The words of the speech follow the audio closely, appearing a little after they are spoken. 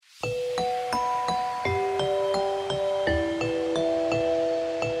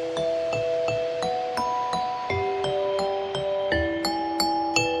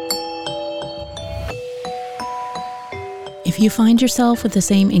If you find yourself with the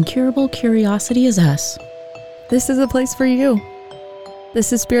same incurable curiosity as us, this is a place for you.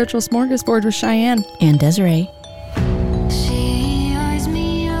 This is Spiritual Smorgasbord with Cheyenne and Desiree. She eyes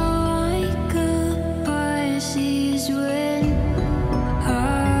me like a Pisces when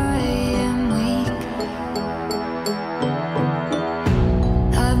I am weak.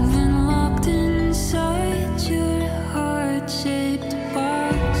 I've been locked inside your heart-shaped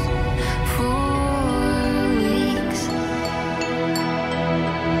box for weeks.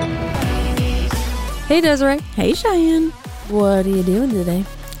 Hey Desiree. Hey, Cheyenne. What are you doing today?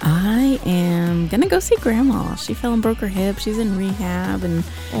 I am going to go see Grandma. She fell and broke her hip. She's in rehab and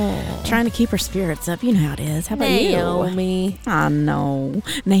trying to keep her spirits up. You know how it is. How about Naomi. you? I know.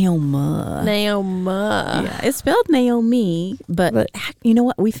 Naoma. Yeah, it's spelled Naomi, but you know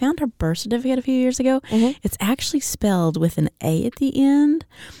what? We found her birth certificate a few years ago. Mm-hmm. It's actually spelled with an A at the end,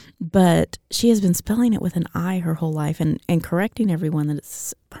 but she has been spelling it with an I her whole life and correcting everyone that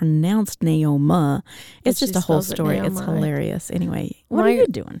it's pronounced Naoma. It's just a whole story. It's hilarious. Anyway, what are you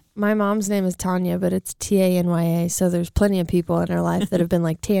doing? My mom's name is Tanya, but it's Tanya, so there's plenty of people in her life that have been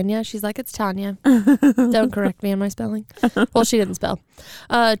like, Tanya. She's like, it's Tanya. Don't correct me on my spelling. Well, she didn't spell.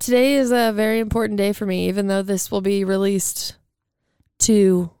 Today is a very important day for me, even though this will be released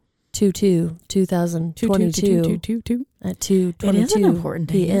 2022 at 2:22 It is an important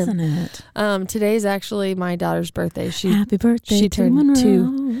day, PM. isn't it? Today's actually my daughter's birthday. Happy birthday she to turned Monroe.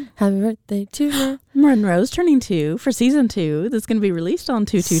 2. Happy birthday to her. Monroe's turning 2 for season 2. That's going to be released on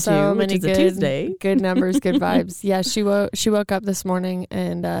 2/22, So which many is a Tuesday. good numbers, good vibes. Yeah, she woke up this morning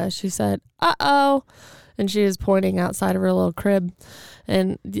and she said, "Uh-oh," and she was pointing outside of her little crib,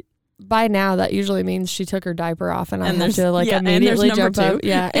 and by now that usually means she took her diaper off, and I have to immediately jump up.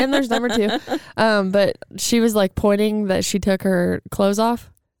 Yeah, and there's number 2. But she was like pointing that she took her clothes off.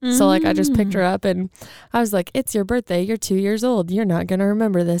 So like I just picked her up and I was like, it's your birthday. You're 2 years old. You're not going to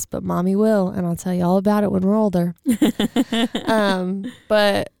remember this, but mommy will. And I'll tell you all about it when we're older.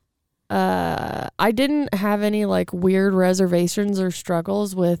 But I didn't have any like weird reservations or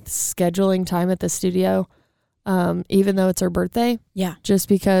struggles with scheduling time at the studio. Even though it's her birthday. Yeah. Just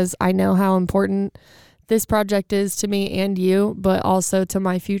because I know how important this project is to me and you, but also to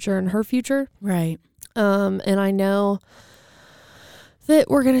my future and her future. Right. And I know that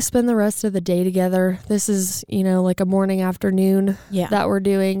we're going to spend the rest of the day together. This is, like a morning afternoon that we're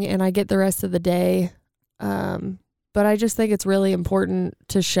doing, and I get the rest of the day. But I just think it's really important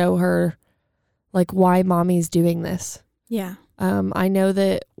to show her like why mommy's doing this. Yeah. I know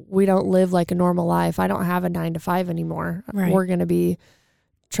that we don't live like a normal life. I don't have a 9 to 5 anymore. Right. We're going to be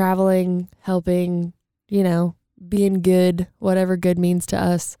traveling, helping, being good, whatever good means to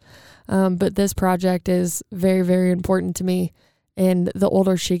us. But this project is very, very important to me. And the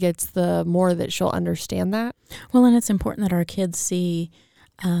older she gets, the more that she'll understand that. Well, and it's important that our kids see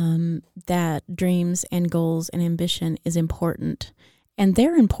that dreams and goals and ambition is important. And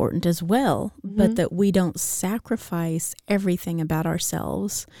they're important as well, but that we don't sacrifice everything about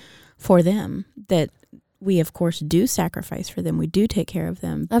ourselves for them. That we, of course, do sacrifice for them. We do take care of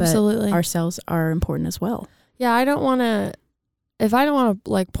them. Absolutely. But ourselves are important as well. Yeah, if I don't want to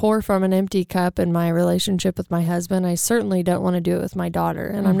like pour from an empty cup in my relationship with my husband, I certainly don't want to do it with my daughter.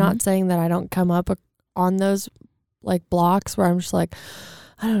 And I'm not saying that I don't come up on those like blocks where I'm just like,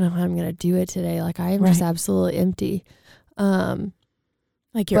 I don't know how I'm going to do it today. Like I am just absolutely empty.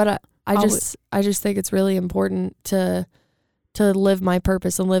 But I just think it's really important to live my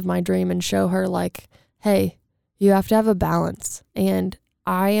purpose and live my dream and show her like, hey, you have to have a balance. And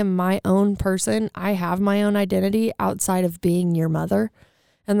I am my own person. I have my own identity outside of being your mother.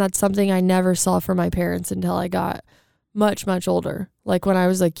 And that's something I never saw from my parents until I got much, much older. Like when I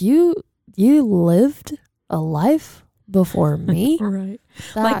was like, you lived a life before me? Right.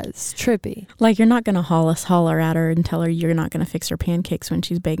 That's trippy. Like you're not going to holler at her and tell her you're not going to fix her pancakes when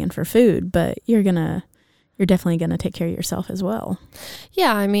she's begging for food, but you're definitely going to take care of yourself as well.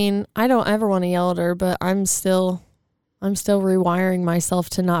 Yeah, I mean, I don't ever want to yell at her, but I'm still rewiring myself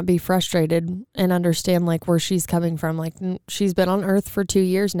to not be frustrated and understand like where she's coming from. Like she's been on earth for 2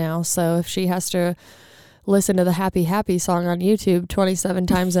 years now. So if she has to listen to the Happy Happy song on YouTube 27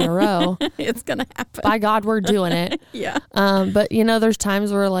 times in a row, it's going to happen. By God, we're doing it. Yeah. But there's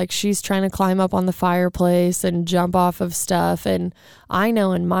times where like she's trying to climb up on the fireplace and jump off of stuff. And I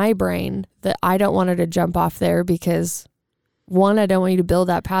know in my brain that I don't want her to jump off there because 1, I don't want you to build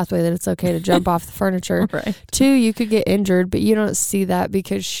that pathway that it's okay to jump off the furniture. Right. 2, you could get injured, but you don't see that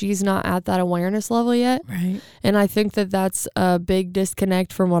because she's not at that awareness level yet. Right. And I think that that's a big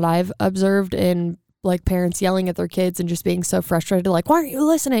disconnect from what I've observed in like parents yelling at their kids and just being so frustrated, like, why aren't you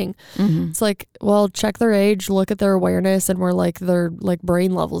listening? Mm-hmm. It's like, well, check their age, look at their awareness and where like their like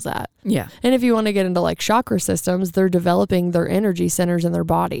brain levels at. Yeah. And if you want to get into like chakra systems, they're developing their energy centers in their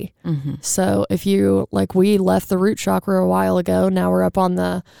body. Mm-hmm. So if you like, we left the root chakra a while ago, now we're up on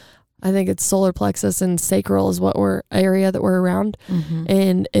the, I think it's solar plexus and sacral is what area that we're around. Mm-hmm.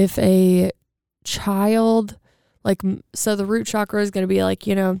 And if a child, like, so the root chakra is going to be like,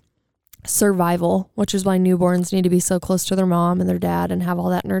 you know, survival, which is why newborns need to be so close to their mom and their dad and have all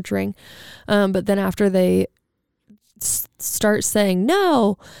that nurturing. But then after they start saying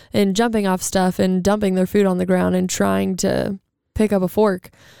no and jumping off stuff and dumping their food on the ground and trying to pick up a fork,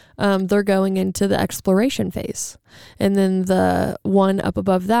 they're going into the exploration phase. And then the one up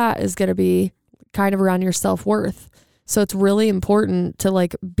above that is going to be kind of around your self-worth. So it's really important to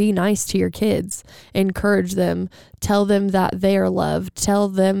like be nice to your kids, encourage them, tell them that they are loved, tell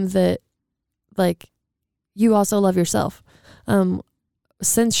them that like you also love yourself.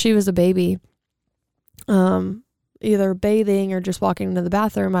 Since she was a baby, either bathing or just walking into the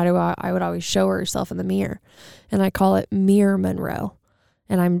bathroom, I would always show her herself in the mirror, and I call it Mirror Monroe.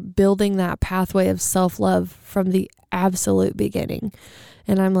 And I'm building that pathway of self-love from the absolute beginning.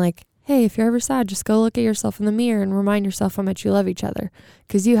 And I'm like, hey, if you're ever sad, just go look at yourself in the mirror and remind yourself how much you love each other,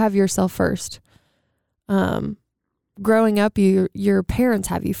 because you have yourself first. Growing up, your parents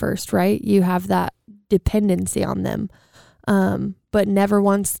have you first, right? You have that dependency on them. But never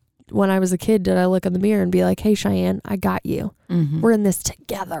once when I was a kid did I look in the mirror and be like, hey, Cheyenne, I got you. Mm-hmm. We're in this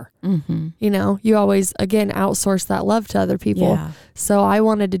together. Mm-hmm. You know, you always, again, outsource that love to other people. Yeah. So I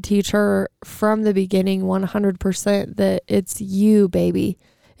wanted to teach her from the beginning 100% that it's you, baby.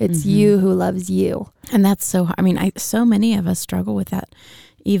 It's Mm-hmm. you who loves you. And that's so, I mean, so many of us struggle with that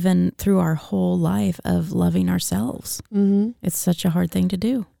even through our whole life of loving ourselves. Mm-hmm. It's such a hard thing to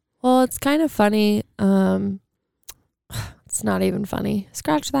do. Well, it's kind of funny. It's not even funny.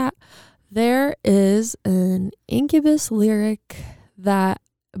 Scratch that. There is an Incubus lyric that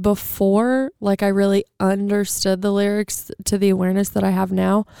before, like, I really understood the lyrics to the awareness that I have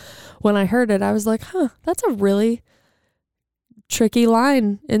now. When I heard it, I was like, huh, that's a really tricky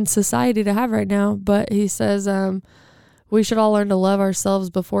line in society to have right now. But he says, we should all learn to love ourselves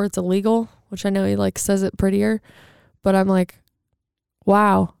before it's illegal, which I know he like says it prettier, but I'm like,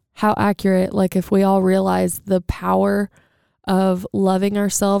 wow, how accurate. Like if we all realize the power of loving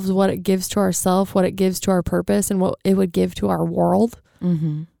ourselves, what it gives to ourselves, what it gives to our purpose, and what it would give to our world.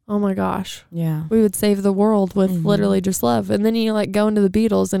 Mm-hmm. Oh my gosh. Yeah. We would save the world with Mm-hmm. literally just love. And then you like go into the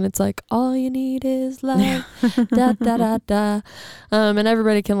Beatles and it's like, all you need is love. Da, da, da, da. And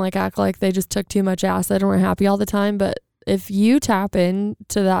everybody can like act like they just took too much acid and were happy all the time. But if you tap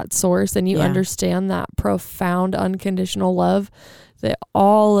into that source and you Yeah. understand that profound unconditional love that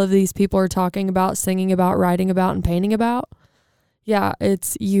all of these people are talking about, singing about, writing about, and painting about, yeah,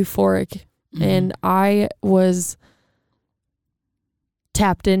 it's euphoric. Mm-hmm. And I was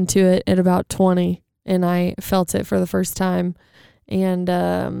tapped into it at about 20 and I felt it for the first time. And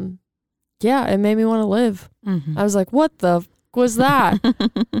yeah, it made me want to live. Mm-hmm. I was like, what the f- was that?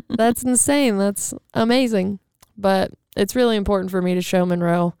 That's insane. That's amazing. But it's really important for me to show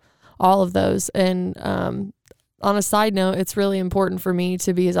Monroe all of those. And on a side note, it's really important for me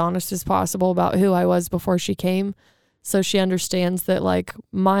to be as honest as possible about who I was before she came. So she understands that like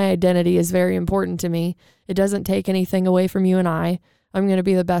my identity is very important to me. It doesn't take anything away from you and I. I'm going to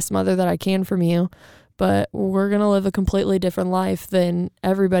be the best mother that I can from you, but we're going to live a completely different life than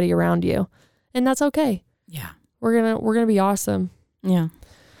everybody around you. And that's okay. Yeah. We're going to be awesome. Yeah.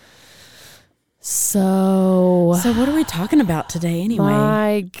 So what are we talking about today anyway?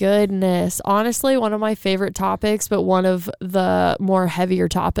 my goodness. Honestly, one of my favorite topics, but one of the more heavier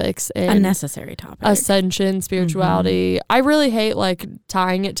topics. A necessary topic. Ascension, spirituality. I really hate like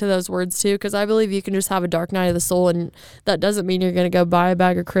tying it to those words too, because I believe you can just have a dark night of the soul, and that doesn't mean you're going to go buy a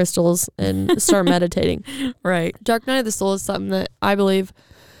bag of crystals and start meditating. Right. Dark night of the soul is something that I believe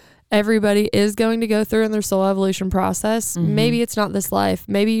everybody is going to go through in their soul evolution process. Mhm. Maybe it's not this life.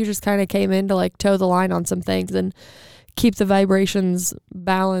 Maybe you just kind of came in to like toe the line on some things and keep the vibrations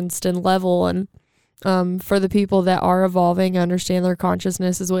balanced and level. And for the people that are evolving, understand their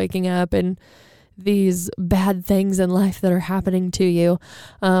consciousness is waking up, and these bad things in life that are happening to you,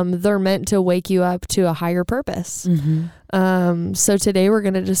 they're meant to wake you up to a higher purpose. Mm-hmm. So today we're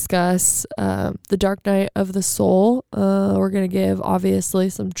going to discuss the dark night of the soul. We're going to give obviously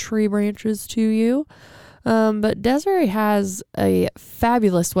some tree branches to you. But Desiree has a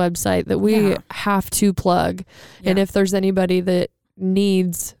fabulous website that we Yeah. have to plug. And Yeah. if there's anybody that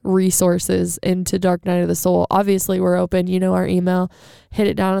needs resources into Dark Night of the Soul, obviously we're open. You know our email. Hit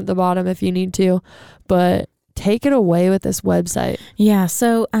it down at the bottom if you need to. But take it away with this website. Yeah.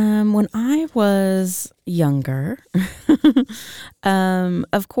 So when I was younger,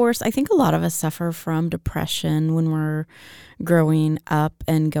 of course, I think a lot of us suffer from depression when we're growing up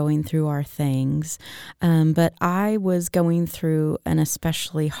and going through our things. But I was going through an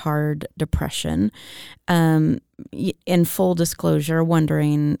especially hard depression. In full disclosure,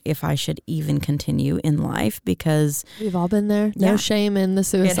 wondering if I should even continue in life because we've all been there. No shame in the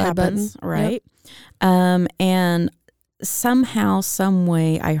suicide button. Right. Yep. And somehow, some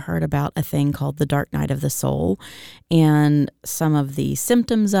way, I heard about a thing called the Dark Night of the Soul and some of the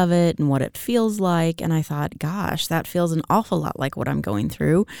symptoms of it and what it feels like. And I thought, gosh, that feels an awful lot like what I'm going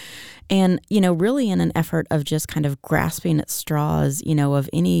through. And, really in an effort of just kind of grasping at straws, of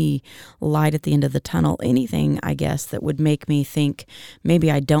any light at the end of the tunnel, anything, I guess, that would make me think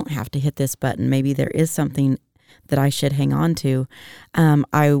maybe I don't have to hit this button. Maybe there is something that I should hang on to.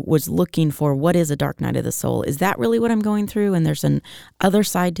 I was looking for what is a dark night of the soul. Is that really what I'm going through? And there's an other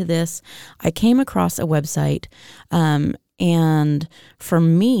side to this. I came across a website, and for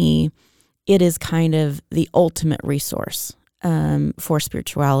me, it is kind of the ultimate resource for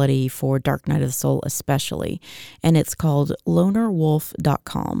spirituality, for Dark Night of the Soul especially. And it's called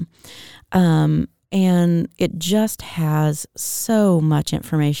lonerwolf.com. And it just has so much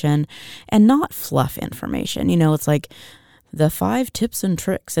information and not fluff information. It's like the 5 tips and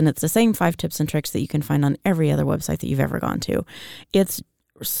tricks, and it's the same 5 tips and tricks that you can find on every other website that you've ever gone to. It's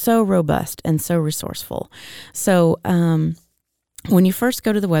so robust and so resourceful. So, when you first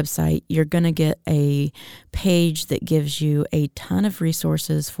go to the website, you're going to get a page that gives you a ton of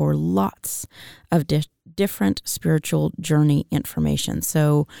resources for lots of different spiritual journey information.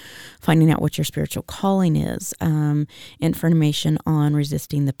 So finding out what your spiritual calling is, information on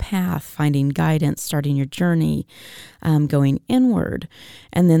resisting the path, finding guidance, starting your journey, going inward.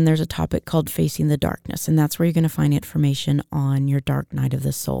 And then there's a topic called Facing the Darkness, and that's where you're going to find information on your dark night of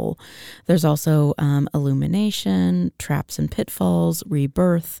the soul. There's also illumination, traps and pitfalls,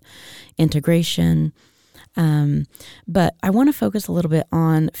 rebirth, integration. But I want to focus a little bit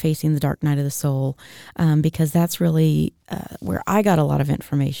on Facing the Dark Night of the Soul, because that's really where I got a lot of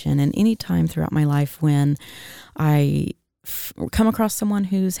information. And any time throughout my life when I come across someone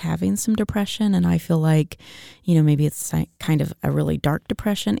who's having some depression and I feel like, maybe it's kind of a really dark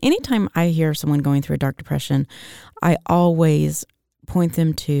depression. Anytime I hear someone going through a dark depression, I always point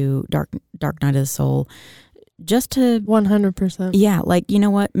them to Dark Night of the Soul. Just to 100%. Yeah, like, you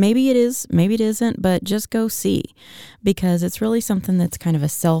know what? Maybe it is, maybe it isn't, but just go see, because it's really something that's kind of a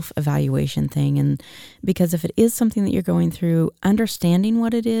self-evaluation thing. And because if it is something that you're going through, understanding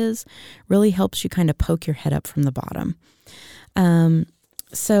what it is really helps you kind of poke your head up from the bottom.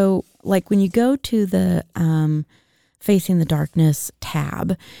 So like when you go to the Facing the Darkness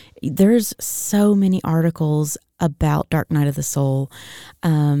tab, there's so many articles about Dark Night of the Soul.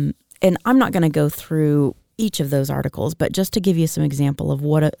 And I'm not going to go through each of those articles, but just to give you some example of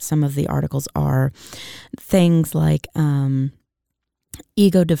what some of the articles are, things like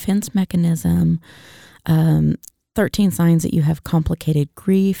ego defense mechanism, 13 signs that you have complicated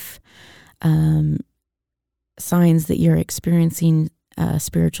grief, signs that you're experiencing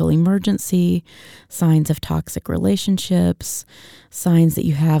spiritual emergency, signs of toxic relationships, signs that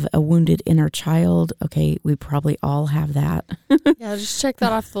you have a wounded inner child. Okay, we probably all have that. Yeah, just check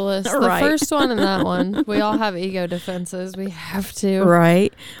that off the list. Right. The first one and that one. We all have ego defenses. We have to.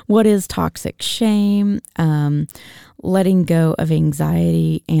 Right. What is toxic shame? Letting go of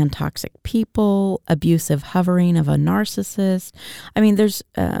anxiety and toxic people, abusive hovering of a narcissist. I mean, there's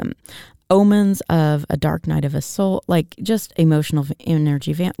omens of a dark night of a soul, like just emotional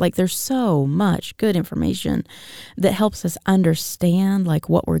energy. Like there's so much good information that helps us understand like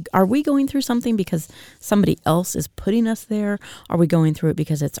are we going through something because somebody else is putting us there? Are we going through it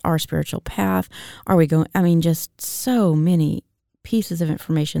because it's our spiritual path? Just so many pieces of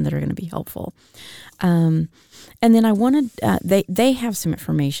information that are going to be helpful. And then I wanted, they have some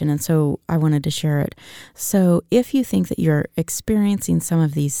information, and so I wanted to share it. So if you think that you're experiencing some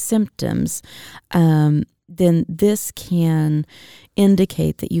of these symptoms, then this can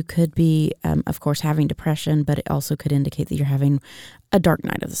indicate that you could be, of course, having depression, but it also could indicate that you're having a dark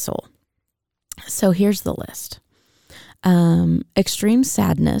night of the soul. So here's the list. Extreme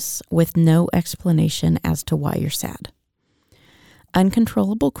sadness with no explanation as to why you're sad.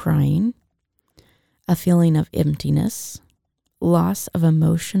 Uncontrollable crying, a feeling of emptiness, loss of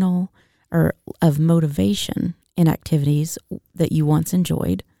emotional or of motivation in activities that you once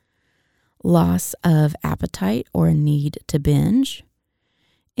enjoyed, loss of appetite or a need to binge,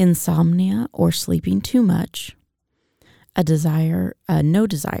 insomnia or sleeping too much, no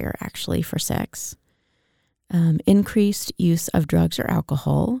desire actually for sex, increased use of drugs or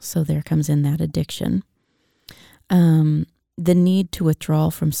alcohol, so there comes in that addiction, the need to withdraw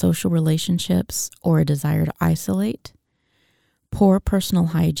from social relationships or a desire to isolate, poor personal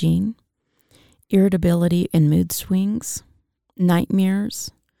hygiene, irritability and mood swings,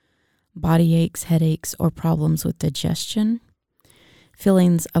 nightmares, body aches, headaches, or problems with digestion,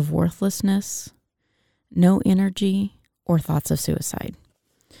 feelings of worthlessness, no energy, or thoughts of suicide.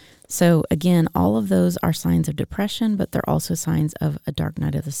 So again, all of those are signs of depression, but they're also signs of a dark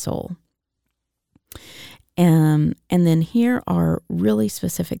night of the soul. And then here are really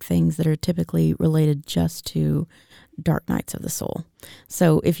specific things that are typically related just to dark nights of the soul.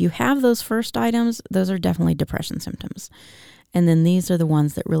 So if you have those first items, those are definitely depression symptoms. And then these are the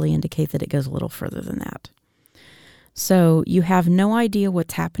ones that really indicate that it goes a little further than that. So you have no idea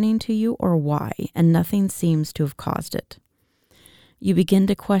what's happening to you or why, and nothing seems to have caused it. You begin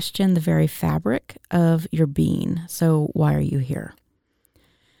to question the very fabric of your being. So why are you here?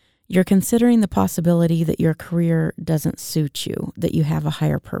 You're considering the possibility that your career doesn't suit you, that you have a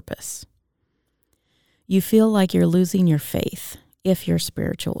higher purpose. You feel like you're losing your faith if you're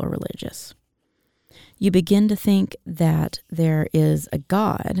spiritual or religious. You begin to think that there is a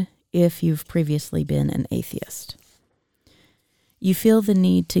God if you've previously been an atheist. You feel the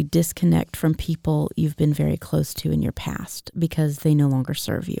need to disconnect from people you've been very close to in your past because they no longer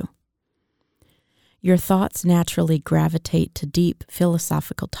serve you. Your thoughts naturally gravitate to deep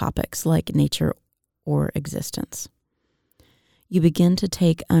philosophical topics like nature or existence. You begin to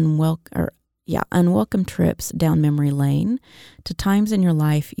take unwelcome trips down memory lane to times in your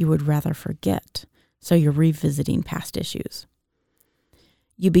life you would rather forget, so you're revisiting past issues.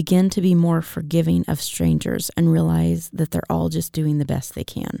 You begin to be more forgiving of strangers and realize that they're all just doing the best they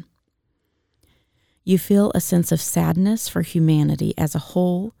can. You feel a sense of sadness for humanity as a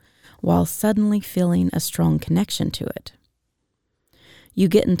whole while suddenly feeling a strong connection to it. You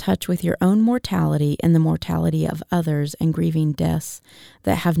get in touch with your own mortality and the mortality of others and grieving deaths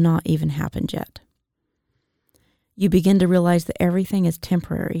that have not even happened yet. You begin to realize that everything is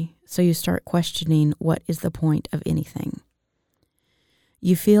temporary, so you start questioning what is the point of anything.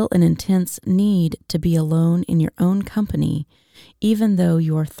 You feel an intense need to be alone in your own company, even though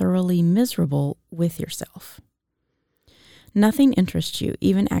you are thoroughly miserable with yourself. Nothing interests you,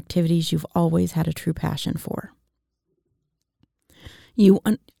 even activities you've always had a true passion for. You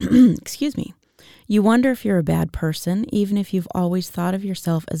wonder if you're a bad person, even if you've always thought of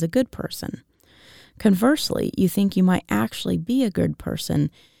yourself as a good person. Conversely, you think you might actually be a good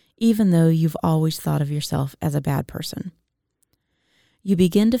person, even though you've always thought of yourself as a bad person. You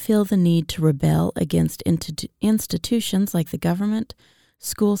begin to feel the need to rebel against institutions like the government,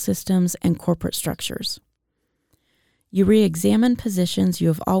 school systems, and corporate structures. You re-examine positions you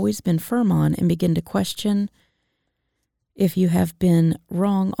have always been firm on and begin to question if you have been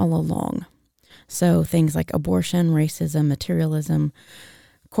wrong all along. So things like abortion, racism, materialism,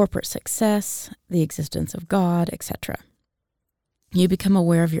 corporate success, the existence of God, etc. You become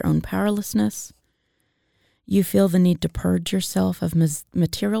aware of your own powerlessness. You feel the need to purge yourself of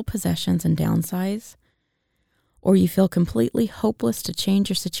material possessions and downsize, or you feel completely hopeless to change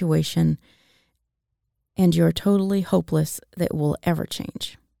your situation, and you're totally hopeless that it will ever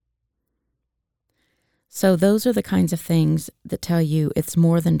change. So those are the kinds of things that tell you it's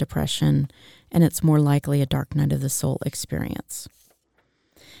more than depression, and it's more likely a dark night of the soul experience.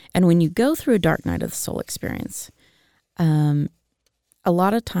 And when you go through a dark night of the soul experience, a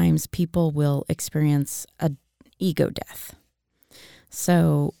lot of times people will experience an ego death.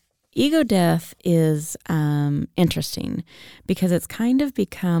 So ego death is interesting because it's kind of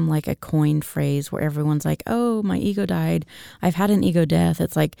become like a coined phrase where everyone's like, oh, my ego died. I've had an ego death.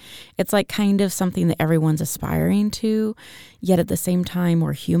 It's like kind of something that everyone's aspiring to, yet at the same time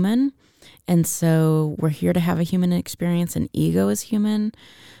we're human. And so we're here to have a human experience, and ego is human.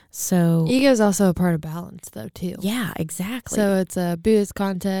 So ego is also a part of balance, though, too. Yeah, exactly. So it's a Buddhist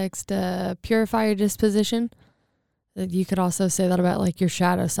context, purify your disposition. You could also say that about like your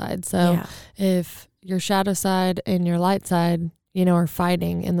shadow side. So if your shadow side and your light side, are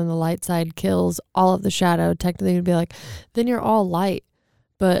fighting, and then the light side kills all of the shadow, technically it'd be like, then you're all light.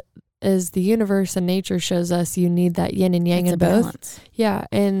 But as the universe and nature shows us, you need that yin and yang in both. Balance. Yeah,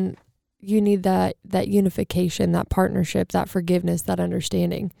 and you need that unification, that partnership, that forgiveness, that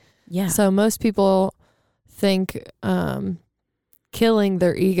understanding. Yeah. So most people think killing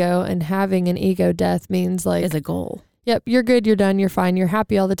their ego and having an ego death means like is a goal. Yep, you're good, you're done, you're fine, you're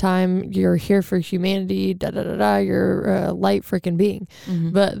happy all the time, you're here for humanity, you're a light freaking being.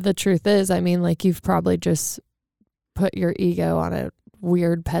 Mhm. But the truth is, I mean, like, you've probably just put your ego on a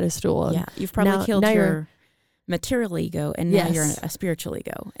weird pedestal. And Yeah, you've probably killed now you're- your material ego, and now you're Yes. a spiritual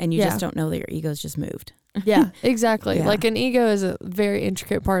ego, and you Yeah. just don't know that your ego's just moved. Yeah, exactly. Yeah. Like, an ego is a very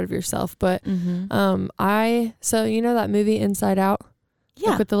intricate part of yourself. But Mm-hmm. so you know that movie Inside Out?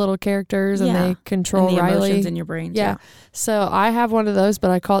 Yeah, Like, with the little characters and Yeah. they control and the Riley. emotions in your brain. Yeah. So I have one of those,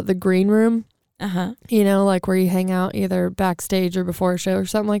 but I call it the green room. Uh-huh. You know, like where you hang out either backstage or before a show or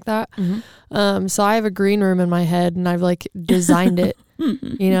something like that. Mm-hmm. So I have a green room in my head, and I've like designed it,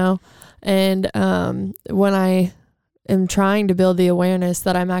 you know. And when I am trying to build the awareness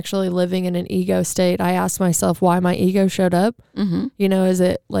that I'm actually living in an ego state, I ask myself why my ego showed up. Mm-hmm. You know, is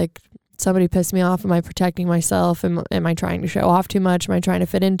it like somebody pissed me off? Am I protecting myself? Am I trying to show off too much? Am I trying to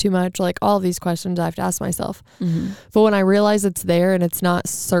fit in too much? Like, all of these questions I have to ask myself. Mm-hmm. But when I realize it's there and it's not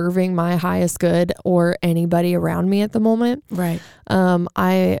serving my highest good or anybody around me at the moment, Right. I'm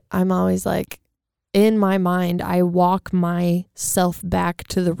always like, in my mind, I walk myself back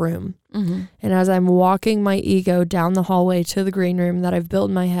to the room. Mm-hmm. And as I'm walking my ego down the hallway to the green room that I've built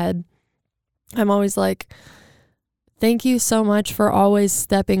in my head, I'm always like, thank you so much for always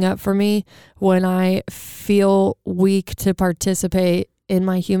stepping up for me when I feel weak to participate in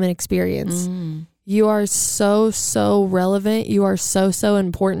my human experience. Mm. You are so, so relevant. You are so, so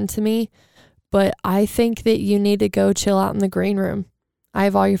important to me. But I think that you need to go chill out in the green room. I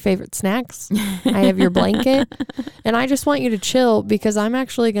have all your favorite snacks. I have your blanket. And I just want you to chill, because I'm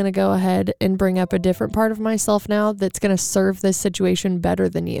actually going to go ahead and bring up a different part of myself now that's going to serve this situation better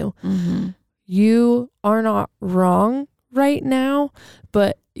than you. Mm-hmm. You are not wrong right now,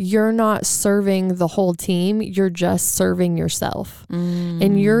 but you're not serving the whole team. You're just serving yourself. Mm.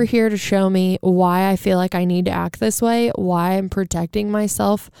 And you're here to show me why I feel like I need to act this way, why I'm protecting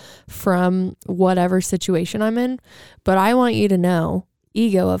myself from whatever situation I'm in. But I want you to know,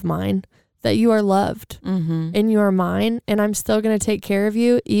 ego of mine, that you are loved Mm-hmm. and you are mine, and I'm still going to take care of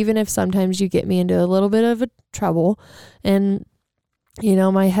you, even if sometimes you get me into a little bit of a trouble. And, you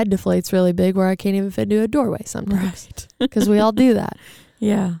know, my head deflates really big where I can't even fit into a doorway sometimes, Right. because we all do that.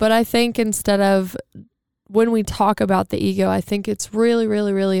 Yeah. But I think instead of, when we talk about the ego, I think it's really,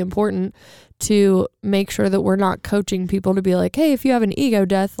 really, really important to make sure that we're not coaching people to be like, hey, if you have an ego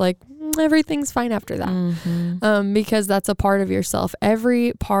death, like, everything's fine after that. Mm-hmm. Because that's a part of yourself.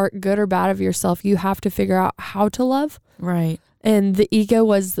 Every part, good or bad, of yourself, you have to figure out how to love. Right. And the ego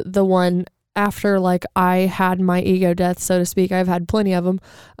was the one after, like, I had my ego death, so to speak. I've had plenty of them.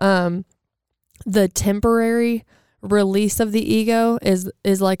 The temporary release of the ego is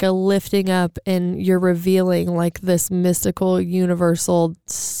like a lifting up, and you're revealing like this mystical, universal,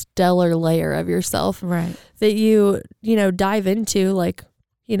 stellar layer of yourself Right. that you know, dive into, like,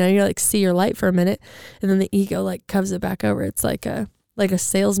 you know, you like see your light for a minute, and then the ego like covers it back over. It's like a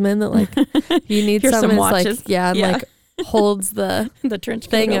salesman that, like, you need Here's some someone that's watches. like, and Yeah. like holds the The trench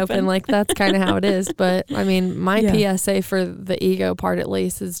coat thing open. Like, that's kind of how it is. But I mean, my Yeah. PSA for the ego part, at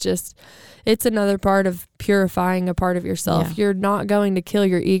least, is just, it's another part of purifying a part of yourself. Yeah. You're not going to kill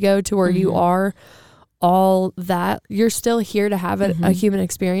your ego to where you Mhm. are all that. You're still here to have a Mhm. human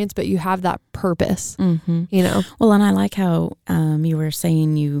experience, but you have that purpose, Mm-hmm. you know? Well, and I like how you were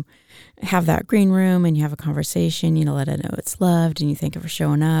saying you have that green room and you have a conversation, you know, let it know it's loved, and you thank it for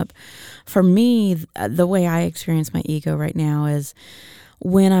showing up. For me, the way I experience my ego right now is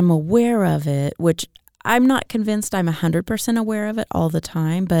when I'm aware of it, which I'm not convinced I'm 100% aware of it all the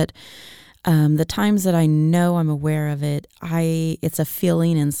time, but the times that I know I'm aware of it, it's a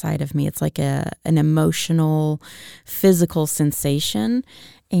feeling inside of me. It's like an emotional, physical sensation,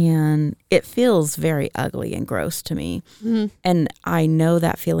 and it feels very ugly and gross to me. Mm-hmm. And I know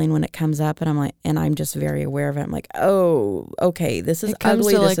that feeling when it comes up, and I'm just very aware of it. I'm like, oh, okay, this is It comes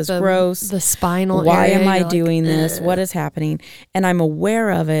ugly. to, This like, is the gross. The spinal Why area, am I you're like, doing this? "Ugh." What is happening? And I'm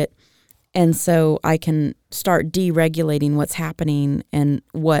aware of it. And so I can start deregulating what's happening and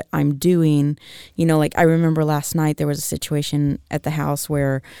what I'm doing. You know, like I remember last night there was a situation at the house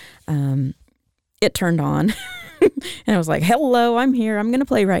where it turned on. And I was like, hello, I'm here. I'm going to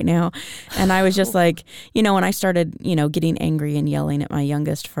play right now. And I was just like, you know, when I started, you know, getting angry and yelling at my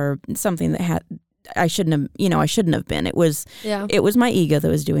youngest for something that I shouldn't have been. It was my ego that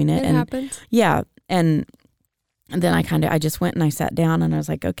was doing it. It And happens. yeah. And then I just went and I sat down and I was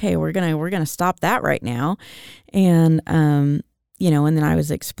like, okay, we're going to stop that right now. And, you know, and then I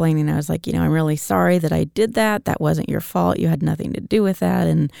was explaining, I was like, you know, I'm really sorry that I did that. That wasn't your fault. You had nothing to do with that.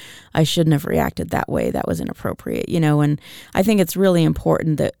 And I shouldn't have reacted that way. That was inappropriate, you know. And I think it's really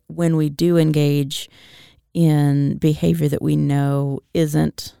important that when we do engage in behavior that we know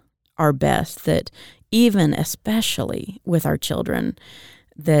isn't our best, that even especially with our children,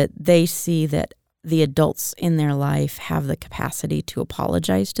 that they see that the adults in their life have the capacity to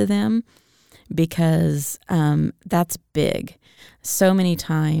apologize to them, because that's big. So many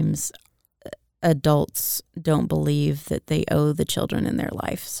times adults don't believe that they owe the children in their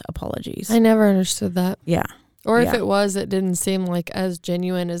lives apologies. I never understood that. Yeah. Or if Yeah. it was, it didn't seem like as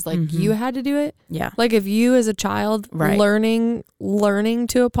genuine as like you had to do it. Yeah. Like if you as a child Right. learning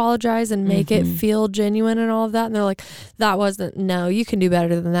to apologize and make it feel genuine and all of that, and they're like, that wasn't, no, you can do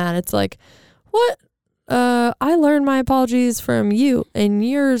better than that. It's like, what? I learned my apologies from you and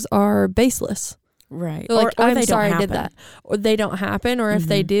yours are baseless. Right. They're like, or I'm they sorry don't I did happen. that. Or they don't happen, or if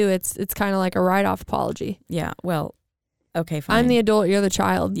they do, it's kind of like a write-off apology. Yeah. Well, okay, fine. I'm the adult, you're the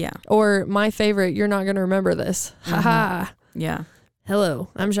child. Yeah. Or my favorite, you're not going to remember this. Haha. Yeah. Hello,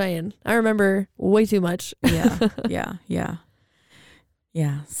 I'm Cheyenne. I remember way too much. Yeah.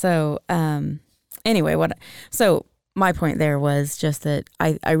 Yeah. So, anyway, so my point there was just that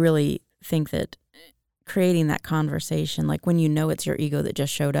I really think that creating that conversation, like when you know it's your ego that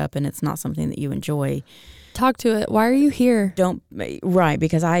just showed up and it's not something that you enjoy, Talk to it. Why are you here?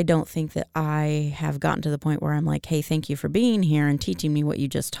 because I don't think that I have gotten to the point where I'm like, hey, thank you for being here and teaching me what you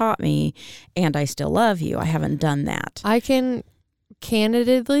just taught me, and I still love you. I haven't done that. I can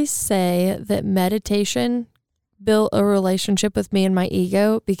candidly say that meditation built a relationship with me and my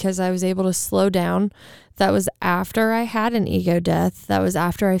ego, because I was able to slow down. That was after I had an ego death. That was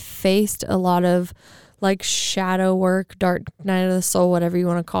after I faced a lot of like shadow work, dark night of the soul, whatever you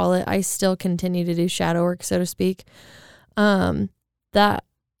want to call it. I still continue to do shadow work, so to speak. That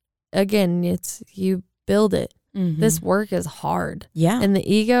again, it's, you build it. This work is hard. Yeah. And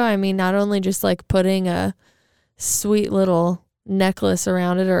the ego, I mean, not only just like putting a sweet little necklace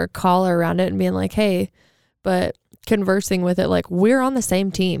around it or a collar around it and being like, hey, but conversing with it like we're on the same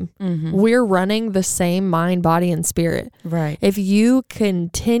team. We're running the same mind, body, and spirit. Right. If you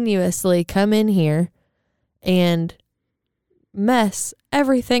continuously come in here and mess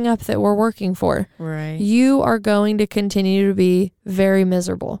everything up that we're working for, Right. you are going to continue to be very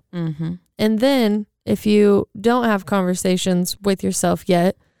miserable. And then if you don't have conversations with yourself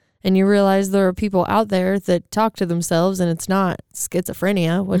yet, and you realize there are people out there that talk to themselves and it's not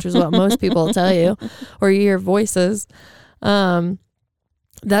schizophrenia, which is what most people will tell you, or you hear voices,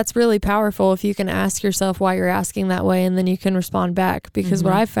 that's really powerful if you can ask yourself why you're asking that way, and then you can respond back. Because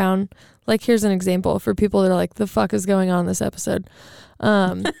what I've found, like, here's an example for people that are like, the fuck is going on in this episode?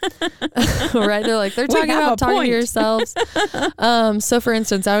 Right? They're like, they're talking about talking to yourselves. So for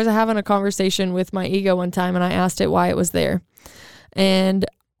instance, I was having a conversation with my ego one time and I asked it why it was there. And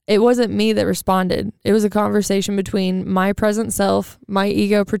it wasn't me that responded. It was a conversation between my present self, my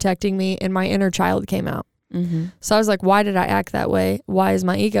ego protecting me, and my inner child came out. So I was like, why did I act that way? Why is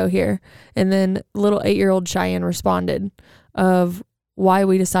my ego here? And then little 8-year-old Cheyenne responded of why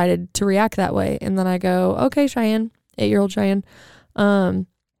we decided to react that way. And then I go, okay, Cheyenne, 8-year-old Cheyenne,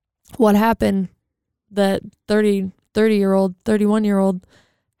 what happened that 30-year-old, 31-year-old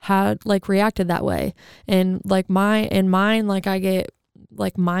had like reacted that way? And like mine, like I get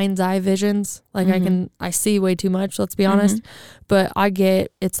like mind's eye visions. Like I see way too much, let's be honest, but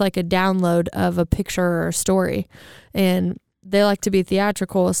it's like a download of a picture or a story, and they like to be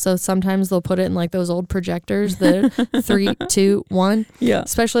theatrical. So sometimes they'll put it in like those old projectors, the 3, 2, 1. Yeah.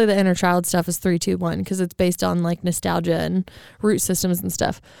 Especially the inner child stuff is 3, 2, 1, because it's based on like nostalgia and root systems and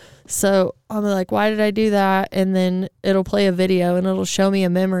stuff. So I'm like, why did I do that? And then it'll play a video and it'll show me a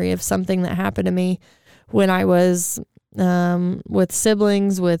memory of something that happened to me when I was with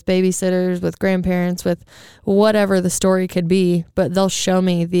siblings, with babysitters, with grandparents, with whatever the story could be. But they'll show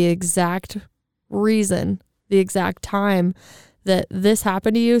me the exact reason, the exact time that this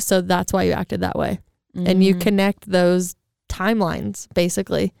happened to you. So that's why you acted that way. And you connect those timelines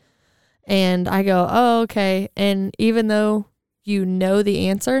basically. And I go, oh, okay. And even though you know the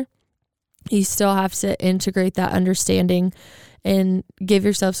answer, you still have to integrate that understanding and give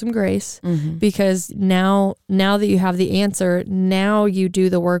yourself some grace, because now that you have the answer, now you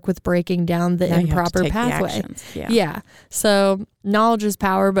do the work with breaking down the improper pathway. Yeah. So knowledge is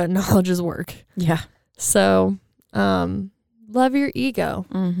power, but knowledge is work. Yeah. So love your ego.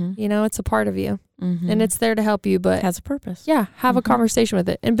 You know, it's a part of you, and it's there to help you, but It has a purpose. yeah, have a conversation with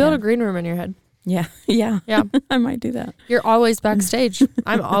it and build a green room in your head. Yeah. Yeah. Yeah. I might do that. You're always backstage.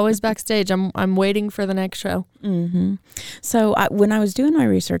 I'm always backstage. I'm waiting for the next show. So when I was doing my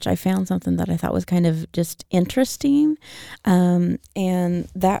research, I found something that I thought was kind of just interesting. And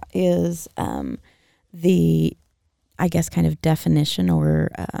that is I I guess, kind of definition or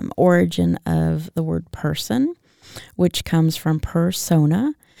origin of the word person, which comes from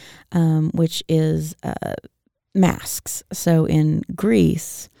persona, which is masks. So in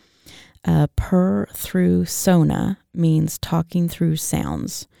Greece, per through sona means talking through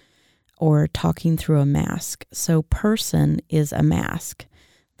sounds or talking through a mask. So person is a mask.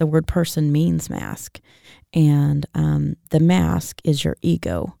 The word person means mask. And the mask is your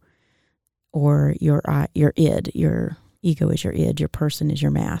ego or your id. Your ego is your id. Your person is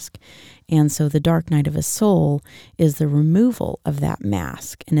your mask. And so the dark night of a soul is the removal of that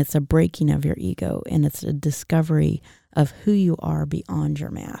mask. And it's a breaking of your ego. And it's a discovery of who you are beyond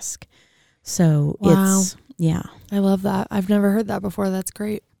your mask. So it's, yeah. I love that. I've never heard that before. That's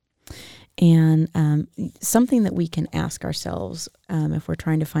great. And something that we can ask ourselves if we're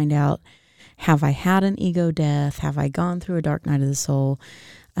trying to find out, have I had an ego death? Have I gone through a dark night of the soul?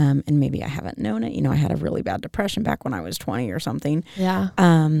 And maybe I haven't known it. I had a really bad depression back when I was 20 or something. Yeah.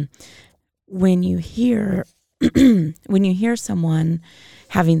 When you hear someone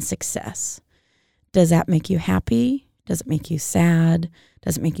having success, does that make you happy? Does it make you sad?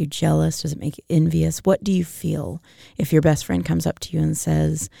 Does it make you jealous? Does it make you envious? What do you feel if your best friend comes up to you and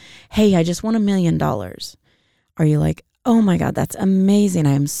says, hey, I just won $1 million? Are you like, oh my God, that's amazing.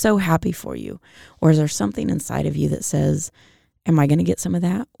 I am so happy for you. Or is there something inside of you that says, am I going to get some of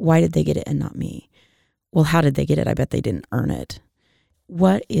that? Why did they get it and not me? Well, how did they get it? I bet they didn't earn it.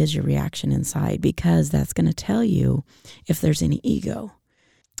 What is your reaction inside? Because that's going to tell you if there's any ego.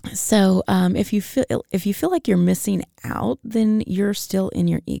 So if you feel like you're missing out, then you're still in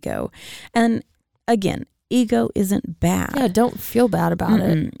your ego. And again, ego isn't bad. Yeah, don't feel bad about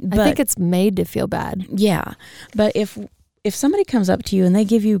it. I think it's made to feel bad. Yeah. But if somebody comes up to you and they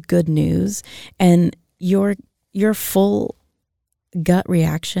give you good news and your full gut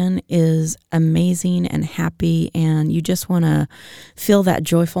reaction is amazing and happy and you just want to feel that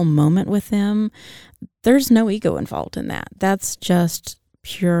joyful moment with them, there's no ego involved in that. That's just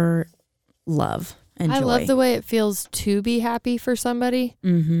pure love and joy. I love the way it feels to be happy for somebody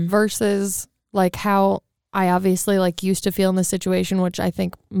versus like how I obviously like used to feel in this situation, which I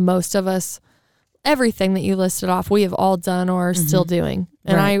think most of us, everything that you listed off, we have all done or are still doing.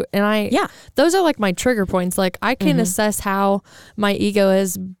 And I, yeah, those are like my trigger points. Like I can assess how my ego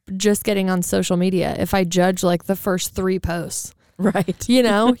is just getting on social media. If I judge like the first 3 posts, right.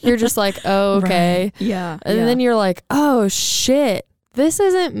 You're just like, oh, okay. Right. Yeah. And then you're like, oh shit, this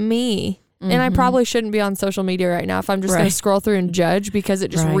isn't me. And I probably shouldn't be on social media right now if I'm just going to scroll through and judge, because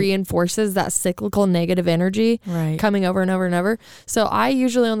it just reinforces that cyclical negative energy coming over and over and over. So I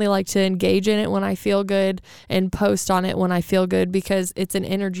usually only like to engage in it when I feel good and post on it when I feel good, because it's an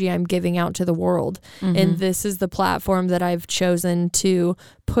energy I'm giving out to the world. And this is the platform that I've chosen to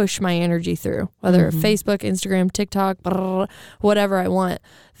push my energy through, whether Facebook, Instagram, TikTok, whatever I want.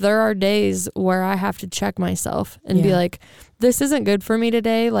 There are days where I have to check myself and be like, this isn't good for me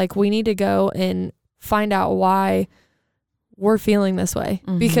today. Like we need to go and find out why we're feeling this way,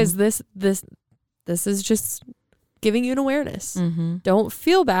 because this is just giving you an awareness. Don't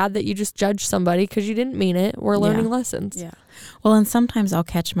feel bad that you just judged somebody because you didn't mean it. We're learning lessons. Yeah. Well, and sometimes I'll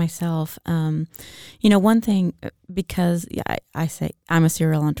catch myself, one thing, because I say I'm a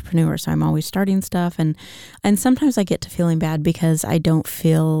serial entrepreneur, so I'm always starting stuff. And sometimes I get to feeling bad because I don't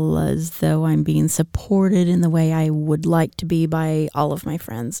feel as though I'm being supported in the way I would like to be by all of my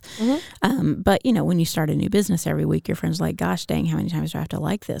friends. But, when you start a new business every week, your friend's like, gosh, dang, how many times do I have to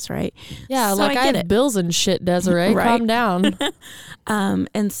like this, right? Yeah, so like I have bills and shit, Desiree. Calm down.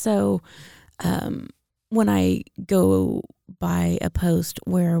 And so when I go by a post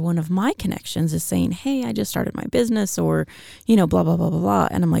where one of my connections is saying, hey, I just started my business, or, blah, blah, blah, blah, blah.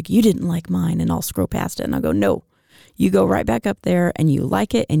 And I'm like, you didn't like mine. And I'll scroll past it and I'll go, no, you go right back up there and you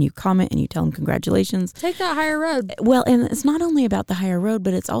like it and you comment and you tell them congratulations. Take that higher road. Well, and it's not only about the higher road,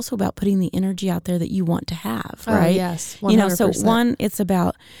 but it's also about putting the energy out there that you want to have, right? Oh, yes, 100%. So one, it's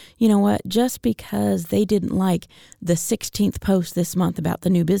about, just because they didn't like the 16th post this month about the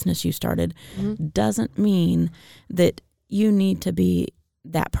new business you started doesn't mean that you need to be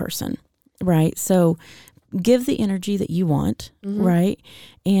that person, right? So give the energy that you want, right?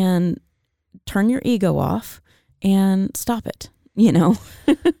 And turn your ego off and stop it,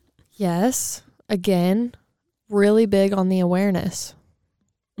 Yes. Again, really big on the awareness.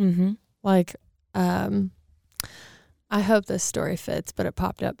 Like, I hope this story fits, but it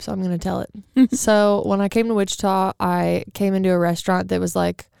popped up, so I'm going to tell it. So when I came to Wichita, I came into a restaurant that was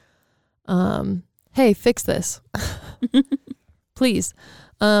like, hey, fix this. Please.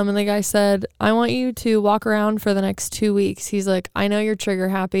 And the guy said, I want you to walk around for the next 2 weeks. He's like, I know you're trigger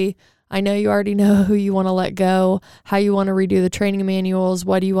happy. I know you already know who you want to let go, how you want to redo the training manuals,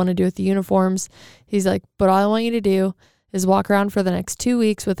 what do you want to do with the uniforms. He's like, but all I want you to do is walk around for the next 2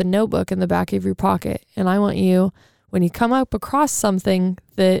 weeks with a notebook in the back of your pocket. And I want you, when you come up across something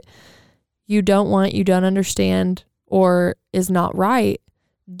that you don't understand, or is not right,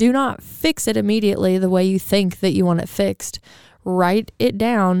 do not fix it immediately the way you think that you want it fixed. Write it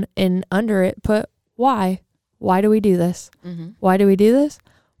down, and under it put why. Why do we do this? Mm-hmm. Why do we do this?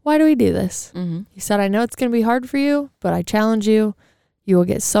 Why do we do this? Mm-hmm. He said, I know it's going to be hard for you, but I challenge you. You will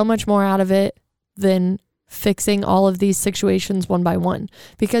get so much more out of it than fixing all of these situations one by one,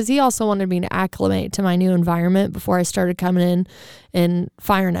 because he also wanted me to acclimate to my new environment before I started coming in and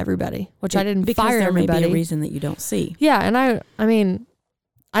firing everybody, which I didn't because fire there everybody. may be a reason that you don't see. Yeah. And I mean,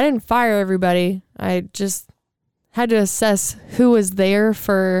 I didn't fire everybody. I just had to assess who was there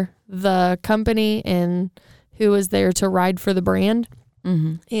for the company and who was there to ride for the brand,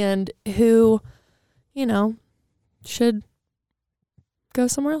 Mm-hmm. and who, should go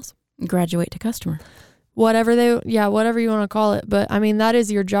somewhere else. Graduate to customer. Whatever you want to call it. But I mean, that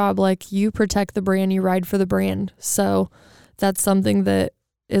is your job. Like, you protect the brand, you ride for the brand. So that's something that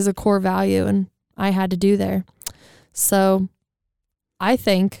is a core value, and I had to do there. So I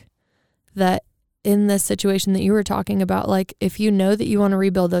think that in this situation that you were talking about, like, if you know that you want to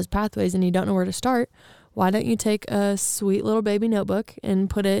rebuild those pathways and you don't know where to start, why don't you take a sweet little baby notebook and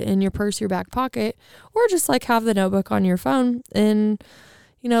put it in your purse, your back pocket, or just like have the notebook on your phone and,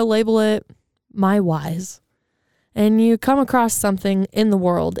 label it My Whys. And you come across something in the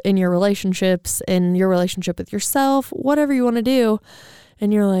world, in your relationships, in your relationship with yourself, whatever you want to do.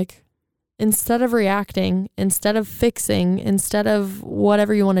 And you're like, instead of reacting, instead of fixing, instead of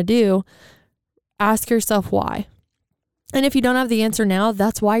whatever you want to do, ask yourself why. And if you don't have the answer now,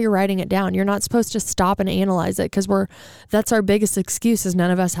 that's why you're writing it down. You're not supposed to stop and analyze it, because that's our biggest excuse, is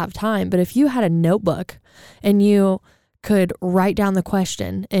none of us have time. But if you had a notebook and you could write down the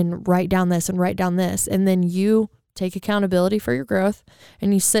question and write down this and write down this, and then you take accountability for your growth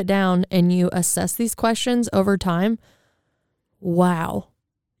and you sit down and you assess these questions over time, wow,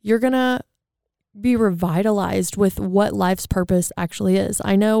 you're going to be revitalized with what life's purpose actually is.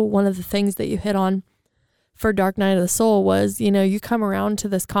 I know one of the things that you hit on for Dark Night of the Soul was, you come around to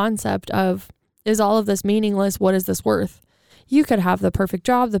this concept of, is all of this meaningless? What is this worth? You could have the perfect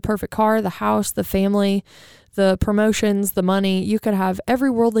job, the perfect car, the house, the family, the promotions, the money. You could have every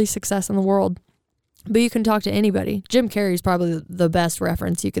worldly success in the world, but you can talk to anybody. Jim Carrey is probably the best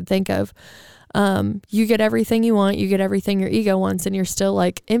reference you could think of. You get everything you want, you get everything your ego wants, and you're still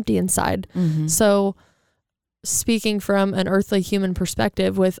like empty inside. Mm-hmm. So speaking from an earthly human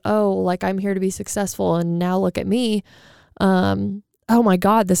perspective with, I'm here to be successful, and now look at me. Oh my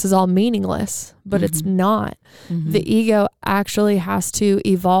God, this is all meaningless, but it's not. Mm-hmm. The ego actually has to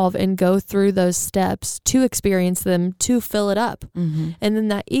evolve and go through those steps to experience them, to fill it up. Mm-hmm. And then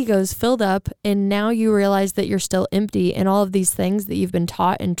that ego's filled up, and now you realize that you're still empty, and all of these things that you've been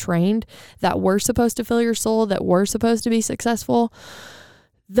taught and trained that were supposed to fill your soul, that were supposed to be successful,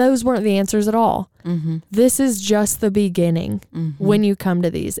 those weren't the answers at all. Mm-hmm. This is just the beginning. Mm-hmm. When you come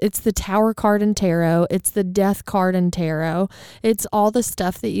to these. It's the Tower card in tarot. It's the Death card in tarot. It's all the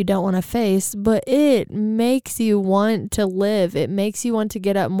stuff that you don't want to face, but it makes you want to live. It makes you want to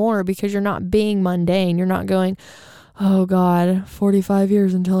get up more, because you're not being mundane. You're not going, oh God, 45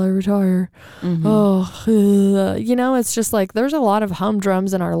 years until I retire. Mm-hmm. Oh, it's just like, there's a lot of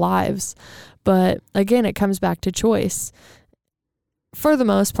humdrums in our lives. But again, it comes back to choice. For the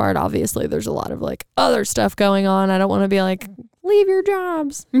most part, obviously, there's a lot of like other stuff going on. I don't want to be like, leave your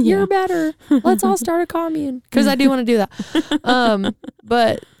jobs. You're better. Let's all start a commune. Because I do want to do that.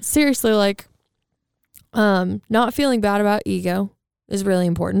 But seriously, like, not feeling bad about ego is really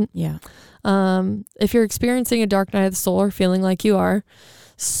important. Yeah. If you're experiencing a dark night of the soul, or feeling like you are,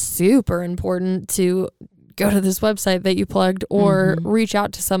 super important to go to this website that you plugged, or reach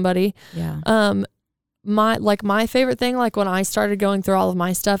out to somebody. Yeah. My favorite thing, like when I started going through all of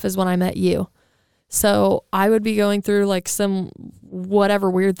my stuff, is when I met you. So I would be going through like some whatever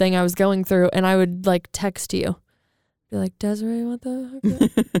weird thing I was going through, and I would like text you, be like, Desiree, what the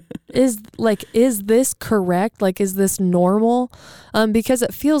heck? Is this correct? Like, is this normal? Because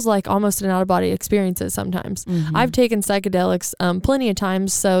it feels like almost an out of body experience sometimes. Mm-hmm. I've taken psychedelics plenty of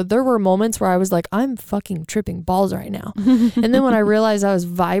times, so there were moments where I was like, I'm fucking tripping balls right now. And then when I realized I was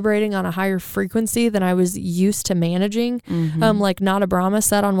vibrating on a higher frequency than I was used to managing, like Nada Brahma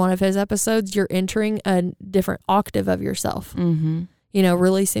said on one of his episodes, you're entering a different octave of yourself. Mm-hmm.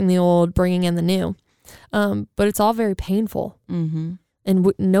 Releasing the old, bringing in the new. But it's all very painful. Mm-hmm.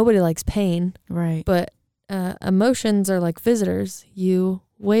 And nobody likes pain. Right. But emotions are like visitors. You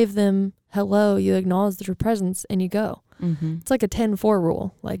wave them hello, you acknowledge their presence, and you go. Mm-hmm. It's like a 10-4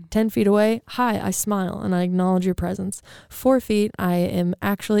 rule. Like 10 feet away, hi, I smile and I acknowledge your presence. 4 feet, I am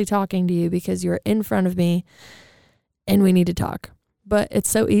actually talking to you because you're in front of me and we need to talk. But it's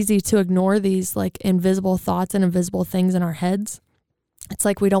so easy to ignore these like invisible thoughts and invisible things in our heads. It's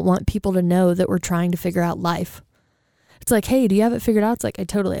like we don't want people to know that we're trying to figure out life. It's like, hey, do you have it figured out? It's like, I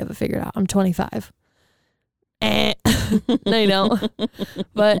totally have it figured out. I'm 25. No, you don't.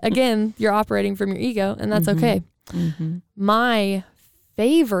 But again, you're operating from your ego, and that's okay. Mm-hmm. My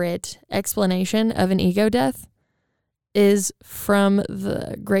favorite explanation of an ego death is from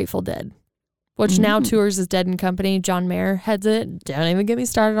the Grateful Dead, which now tours as Dead and Company. John Mayer heads it. Don't even get me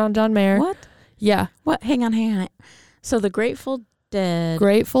started on John Mayer. What? Yeah. What? Hang on. So the Grateful Dead.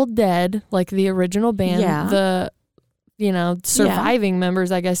 Grateful Dead, like the original band, Yeah. the surviving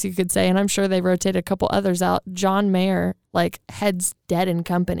members, I guess you could say, and I'm sure they rotate a couple others out. John Mayer like heads Dead and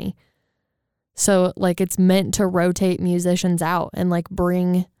Company. So like it's meant to rotate musicians out and like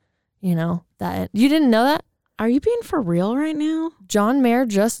bring, that. You didn't know that? Are you being for real right now? John Mayer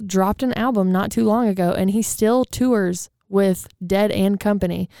just dropped an album not too long ago, and he still tours with Dead and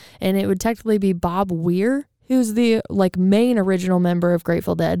Company. And it would technically be Bob Weir, who's the like main original member of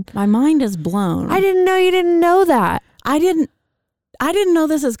Grateful Dead. My mind is blown. I didn't know you didn't know that. I didn't know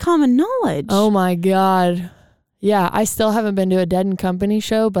this is common knowledge. Oh my God. Yeah, I still haven't been to a Dead and Company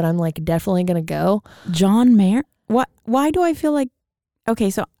show, but I'm like definitely going to go. John Mayer? What? Why do I feel like... Okay,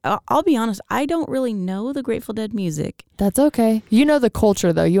 so I'll be honest. I don't really know the Grateful Dead music. That's okay. You know the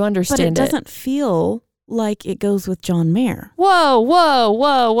culture though. You understand But it doesn't feel like it goes with John Mayer.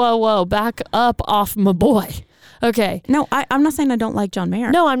 Whoa. Back up off my boy. Okay. No, I'm not saying I don't like John Mayer.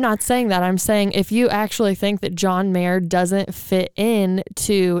 No, I'm not saying that. I'm saying if you actually think that John Mayer doesn't fit in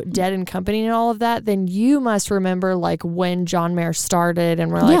to Dead and Company and all of that, then you must remember like when John Mayer started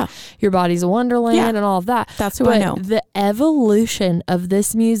and we're like, Your Body's a Wonderland and all of that. That's who I know. The evolution of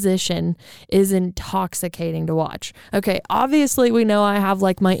this musician is intoxicating to watch. Okay, obviously we know I have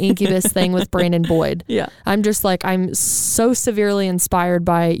like my incubus thing with Brandon Boyd. Yeah. I'm just like, I'm so severely inspired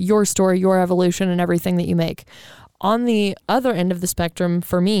by your story, your evolution, and everything that you make. On the other end of the spectrum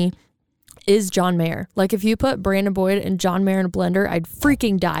for me is John Mayer. Like if you put Brandon Boyd and John Mayer in a blender, I'd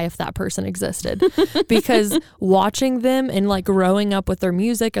freaking die if that person existed. Because watching them and like growing up with their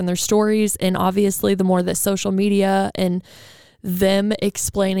music and their stories, and obviously the more that social media and them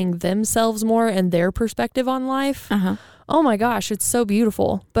explaining themselves more and their perspective on life. Oh my gosh, it's so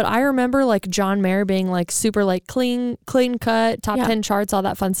beautiful. But I remember like John Mayer being like super like clean cut, top 10 charts, all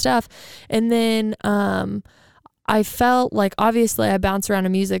that fun stuff. And then I felt like obviously I bounce around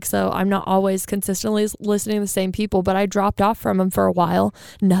in music, so I'm not always consistently listening to the same people, but I dropped off from him for a while.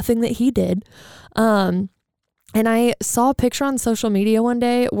 Nothing that he did. And I saw a picture on social media one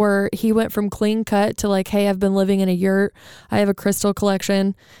day where he went from clean cut to like, hey, I've been living in a yurt. I have a crystal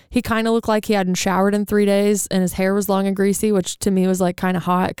collection. He kind of looked like he hadn't showered in 3 days and his hair was long and greasy, which to me was like kind of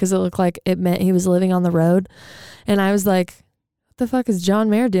hot because it looked like it meant he was living on the road. And I was like, what the fuck is John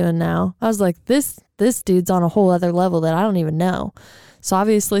Mayer doing now? I was like, this dude's on a whole other level that I don't even know. So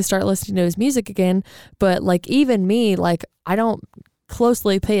obviously start listening to his music again. But like even me, like I don't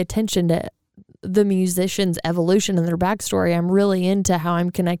closely pay attention to the musician's evolution and their backstory. I'm really into how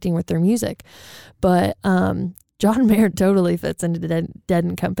I'm connecting with their music. But John Mayer totally fits into Dead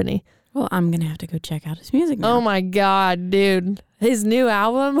and Company. Well, I'm going to have to go check out his music now. Oh my God, dude. His new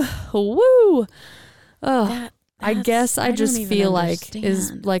album. Woo. Oh, I guess I just feel like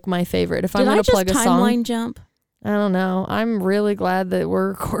is like my favorite. If I'm going to plug a song. Timeline jump? I don't know. I'm really glad that we're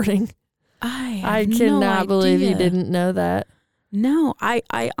recording. I cannot believe you didn't know that. No,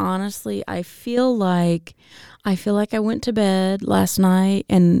 I honestly, I feel like I went to bed last night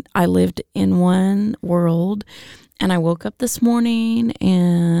and I lived in one world and I woke up this morning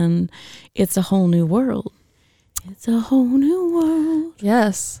and it's a whole new world. It's a whole new world.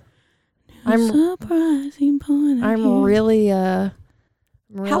 Yes. Surprising point. I'm really how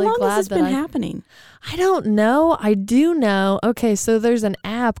long has this been happening? I don't know. I do know. Okay, so there's an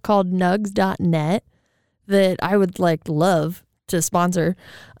app called nugs.net that I would like love to sponsor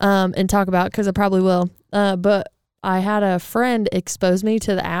and talk about because I probably will. But I had a friend expose me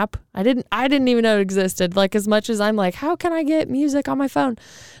to the app. I didn't even know it existed. Like as much as I'm like, how can I get music on my phone?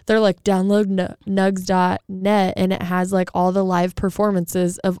 They're like, download nugs.net and it has like all the live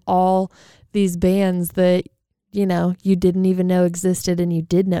performances of all these bands that, you know, you didn't even know existed and you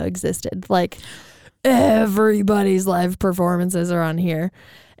did know existed. Like everybody's live performances are on here.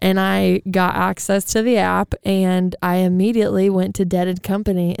 And I got access to the app and I immediately went to Dead and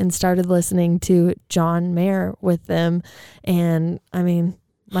Company and started listening to John Mayer with them. And I mean,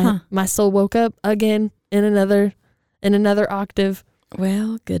 My soul woke up again in another octave.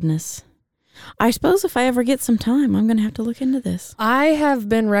 Well, goodness. I suppose if I ever get some time, I'm going to have to look into this. I have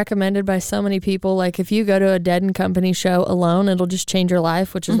been recommended by so many people, like if you go to a Dead and Company show alone, it'll just change your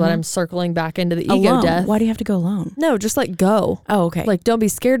life, which is what I'm circling back into the ego Alone? death. Why do you have to go alone? No, just like go. Oh, okay. Like don't be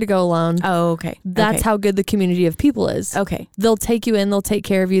scared to go alone. Oh, okay. That's okay. how good the community of people is. Okay. They'll take you in, they'll take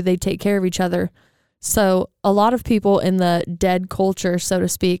care of you, they take care of each other. So a lot of people in the dead culture, so to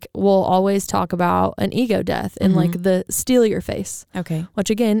speak, will always talk about an ego death and like the steal your face. Okay. Which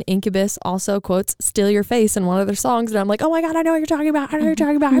again, Incubus also quotes steal your face in one of their songs. And I'm like, oh my God, I know what you're talking about. I know what you're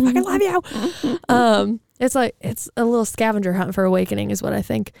talking about. I fucking love you. It's like, it's a little scavenger hunt for awakening is what I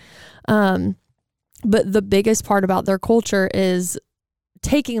think. But the biggest part about their culture is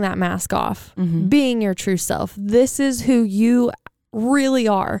taking that mask off, being your true self. This is who you really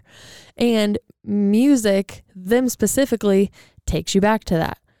are. And music, them specifically, takes you back to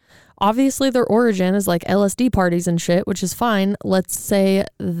that. Obviously, their origin is like LSD parties and shit, which is fine. Let's say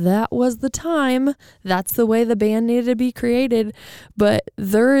that was the time. That's the way the band needed to be created. But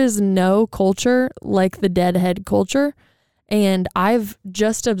there is no culture like the Deadhead culture. And I've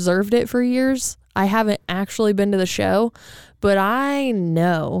just observed it for years. I haven't actually been to the show, but I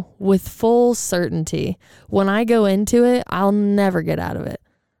know with full certainty when I go into it, I'll never get out of it.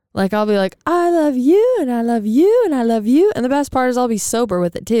 Like, I'll be like, I love you and I love you and I love you. And the best part is I'll be sober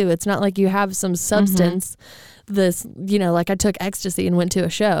with it too. It's not like you have some substance, this, you know, like I took ecstasy and went to a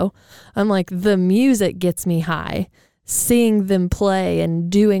show. I'm like, the music gets me high. Seeing them play and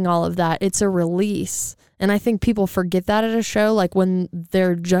doing all of that, it's a release. And I think people forget that at a show, like when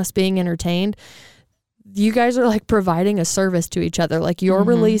they're just being entertained. You guys are like providing a service to each other. Like you're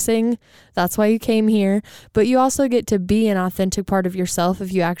releasing, that's why you came here, but you also get to be an authentic part of yourself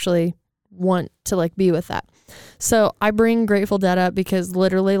if you actually want to like be with that. So I bring Grateful Dead up because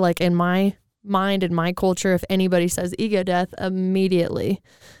literally like in my mind and my culture, if anybody says ego death, immediately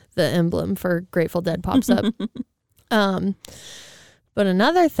the emblem for Grateful Dead pops up. But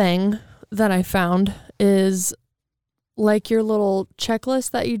another thing that I found is like your little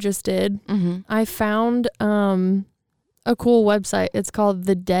checklist that you just did. I found a cool website. It's called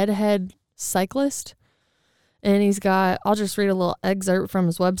The Deadhead Cyclist. And he's got, I'll just read a little excerpt from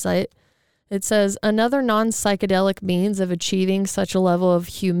his website. It says, another non-psychedelic means of achieving such a level of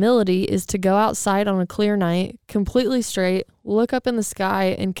humility is to go outside on a clear night, completely straight, look up in the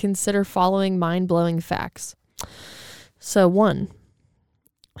sky, and consider following mind-blowing facts. So 1,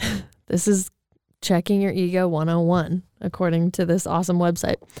 this is checking your ego 101, according to this awesome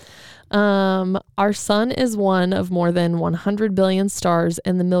website. Our sun is one of more than 100 billion stars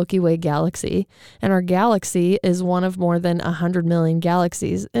in the Milky Way galaxy, and our galaxy is one of more than 100 million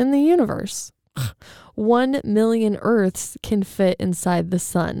galaxies in the universe. 1 million Earths can fit inside the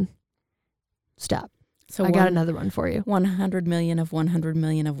sun. Stop. So I got another one for you. 100 million of 100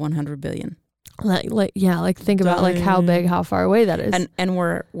 million of 100 billion. Like think about like how big, how far away that is. And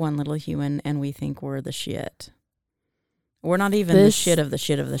we're one little human and we think we're the shit. We're not even the shit of the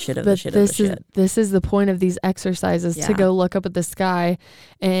shit of the shit of the shit of the shit. This is the point of these exercises, to go look up at the sky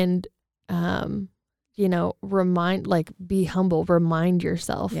and, you know, be humble, remind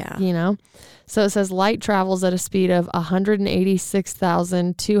yourself, you know? So it says light travels at a speed of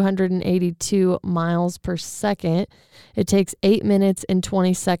 186,282 miles per second. It takes 8 minutes and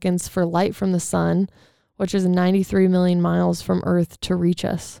 20 seconds for light from the sun, which is 93 million miles from Earth, to reach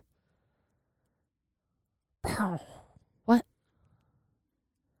us. What?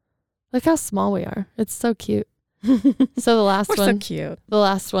 Look how small we are. It's so cute. So the last We're one. so cute. The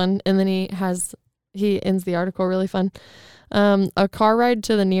last one, and then he ends the article really fun. A car ride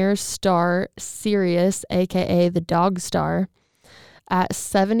to the nearest star, Sirius, aka the dog star, at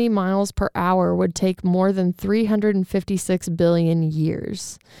 70 miles per hour would take more than 356 billion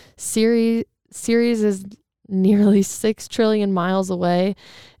years. Sirius is nearly 6 trillion miles away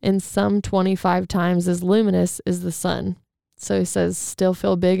and some 25 times as luminous as the sun. So he says, still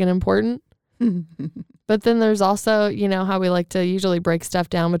feel big and important. But then there's also, you know, how we like to usually break stuff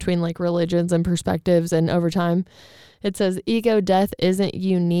down between like religions and perspectives, and over time. It says ego death isn't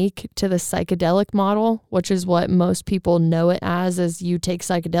unique to the psychedelic model, which is what most people know it as you take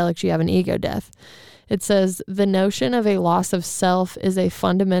psychedelics, you have an ego death. It says the notion of a loss of self is a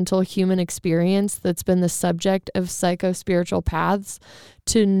fundamental human experience that's been the subject of psycho-spiritual paths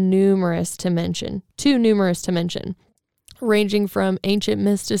too numerous to mention, ranging from ancient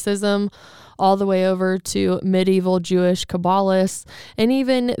mysticism all the way over to medieval Jewish Kabbalists, and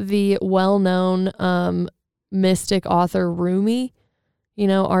even the well-known mystic author Rumi.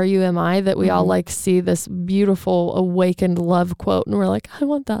 RUMI, that we all like see this beautiful awakened love quote and we're like, I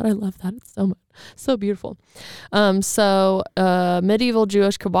want that. I love that. It's so beautiful. So medieval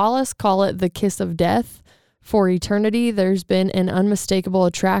Jewish Kabbalists call it the kiss of death. For eternity, there's been an unmistakable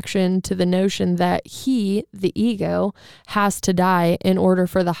attraction to the notion that the ego, has to die in order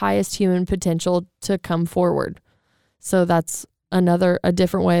for the highest human potential to come forward. So that's a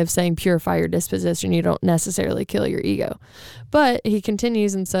different way of saying purify your disposition. You don't necessarily kill your ego. But he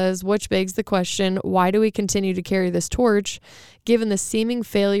continues and says, which begs the question, why do we continue to carry this torch, given the seeming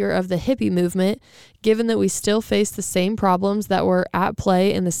failure of the hippie movement, given that we still face the same problems that were at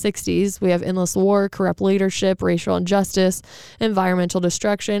play in the 60s? We have endless war, corrupt leadership, racial injustice, environmental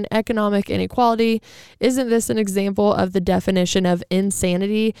destruction, economic inequality. Isn't this an example of the definition of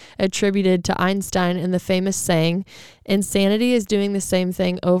insanity attributed to Einstein in the famous saying, insanity is doing the same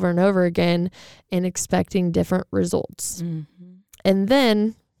thing over and over again and expecting different results? Mm-hmm. And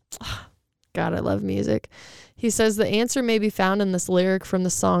then, God, I love music. He says the answer may be found in this lyric from the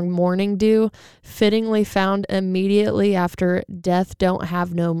song Morning Dew, fittingly found immediately after Death Don't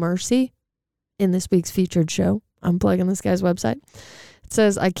Have No Mercy in this week's featured show. I'm plugging this guy's website. It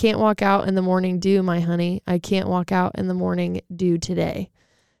says, I can't walk out in the morning dew, my honey. I can't walk out in the morning dew today.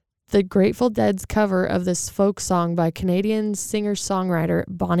 The Grateful Dead's cover of this folk song by Canadian singer-songwriter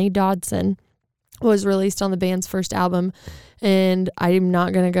Bonnie Dodson was released on the band's first album, and I'm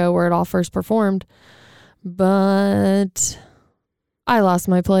not going to go where it all first performed, but I lost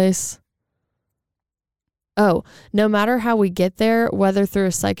my place. Oh, no matter how we get there, whether through a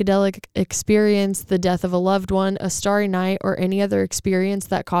psychedelic experience, the death of a loved one, a starry night, or any other experience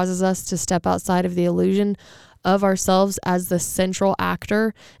that causes us to step outside of the illusion of ourselves as the central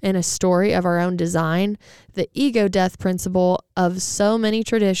actor in a story of our own design, the ego death principle of so many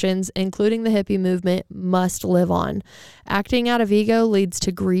traditions, including the hippie movement, must live on. Acting out of ego leads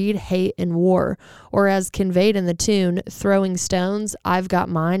to greed, hate, and war, or as conveyed in the tune, throwing stones, I've got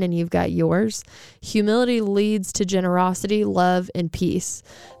mine and you've got yours. Humility leads to generosity, love, and peace.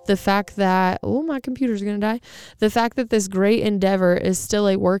 The fact that, my computer's going to die. The fact that this great endeavor is still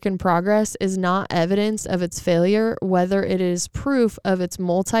a work in progress is not evidence of its failure, whether it is proof of its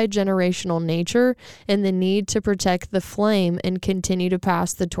multi-generational nature and the need to protect the flame and continue to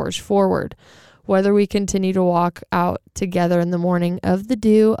pass the torch forward. Whether we continue to walk out together in the morning of the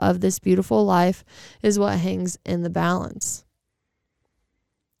dew of this beautiful life is what hangs in the balance.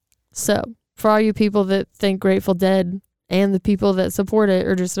 So, for all you people that think Grateful Dead and the people that support it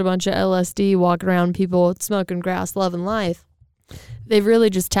are just a bunch of LSD walking around people smoking grass, loving life, they've really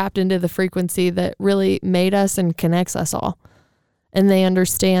just tapped into the frequency that really made us and connects us all. And they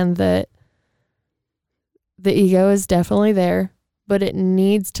understand that the ego is definitely there, but it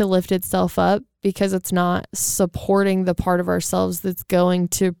needs to lift itself up because it's not supporting the part of ourselves that's going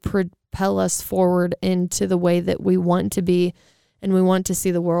to propel us forward into the way that we want to be and we want to see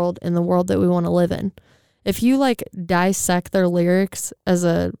the world and the world that we want to live in. If you dissect their lyrics as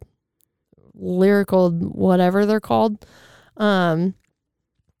a lyrical whatever they're called,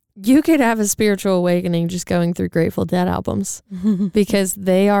 you could have a spiritual awakening just going through Grateful Dead albums because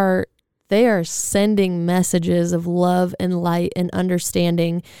they are sending messages of love and light and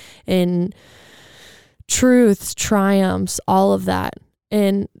understanding and truths, triumphs, all of that.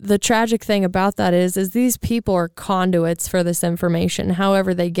 And the tragic thing about that is these people are conduits for this information,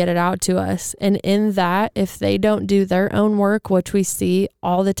 however they get it out to us. And in that, if they don't do their own work, which we see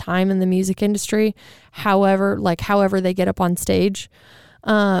all the time in the music industry, however they get up on stage,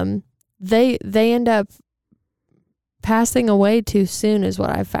 they end up passing away too soon is what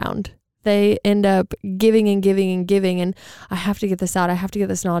I've found. They end up giving and giving and giving, and I have to get this out. I have to get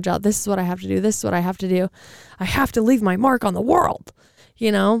this knowledge out. This is what I have to do. This is what I have to do. I have to leave my mark on the world.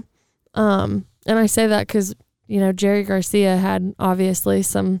 And I say that because, Jerry Garcia had obviously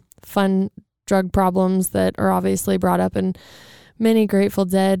some fun drug problems that are obviously brought up in many Grateful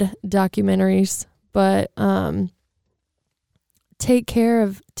Dead documentaries, but, take care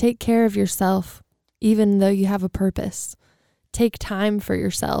of yourself, even though you have a purpose. Take time for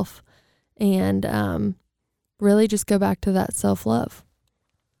yourself and, really just go back to that self-love.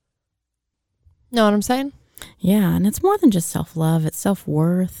 Know what I'm saying? Yeah, and it's more than just self-love. It's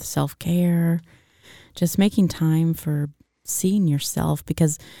self-worth, self-care, just making time for seeing yourself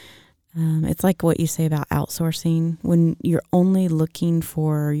because it's like what you say about outsourcing. When you're only looking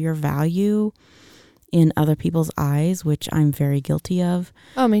for your value in other people's eyes, which I'm very guilty of.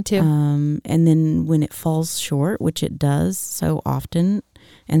 Oh, me too. And then when it falls short, which it does so often,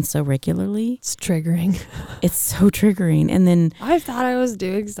 and so regularly, It's triggering. it's so triggering. And then, I thought I was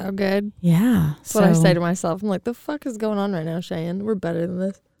doing so good. yeah. That's what I say to myself. I'm like, the fuck is going on right now, Cheyenne? We're better than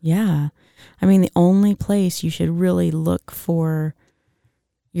this. Yeah. I mean, the only place you should really look for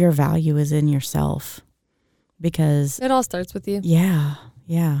your value is in yourself, because It all starts with you. yeah.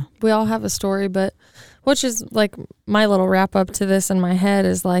 We all have a story, but which is like my little wrap up to this in my head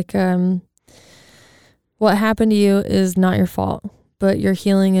is like, what happened to you is not your fault, but your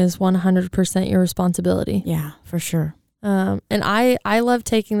healing is 100% your responsibility. Yeah, for sure. And I love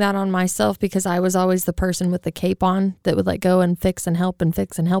taking that on myself, because I was always the person with the cape on that would like go and fix and help and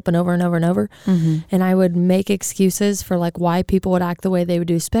over and over and over. Mm-hmm. And I would make excuses for like why people would act the way they would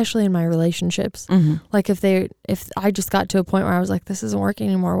do, especially in my relationships. Mm-hmm. Like if I just got to a point where I was like, this isn't working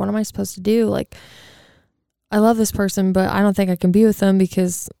anymore. What am I supposed to do? Like, I love this person, but I don't think I can be with them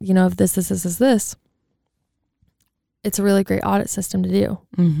because, you know, of this. It's a really great audit system to do.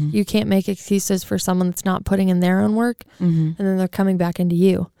 Mm-hmm. You can't make excuses for someone that's not putting in their own work, Mm-hmm. and then they're coming back into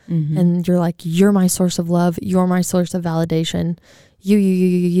you. Mm-hmm. And you're like, you're my source of love. You're my source of validation.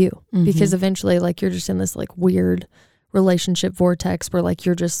 You. Mm-hmm. Because eventually, like, you're just in this like weird relationship vortex where like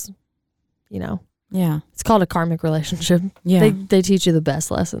you're just, you know, yeah. it's called a karmic relationship. Yeah. They teach you the best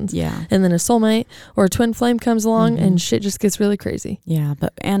lessons. Yeah. And then a soulmate or a twin flame comes along Mhm. and shit just gets really crazy. Yeah.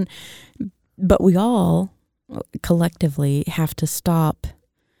 But we all collectively have to stop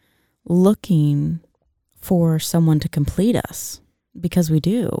looking for someone to complete us, because we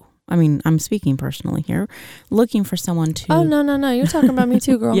do. I mean, I'm speaking personally here, looking for someone to. Oh, no. You're talking about me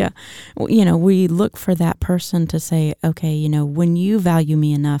too, girl. Yeah. You know, we look for that person to say, okay, you know, when you value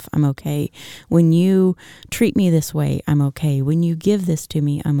me enough, I'm okay. When you treat me this way, I'm okay. When you give this to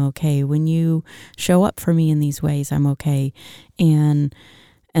me, I'm okay. When you show up for me in these ways, I'm okay. And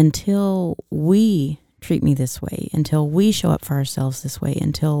until we treat me this way, until we show up for ourselves this way,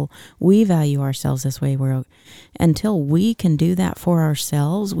 until we value ourselves this way, until we can do that for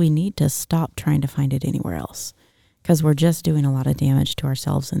ourselves, we need to stop trying to find it anywhere else, because we're just doing a lot of damage to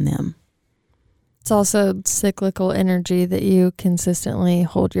ourselves and them. It's also cyclical energy that you consistently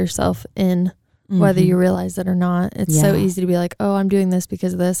hold yourself in, whether you realize it or not. It's so Yeah. easy to be like, oh, I'm doing this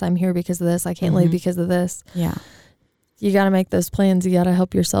because of this. I'm here because of this. I can't leave because of this. Yeah. You got to make those plans. You got to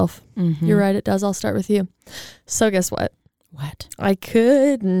help yourself. Mm-hmm. You're right. It does all start with you. So guess what? What? I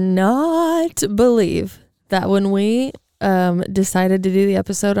could not believe that when we decided to do the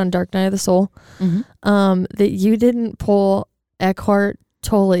episode on Dark Night of the Soul, that you didn't pull Eckhart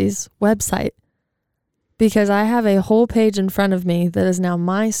Tolle's website, because I have a whole page in front of me that is now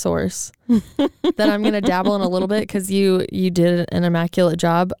my source that I'm going to dabble in a little bit, because you did an immaculate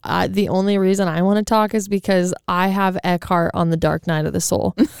job. The only reason I want to talk is because I have Eckhart on the Dark Night of the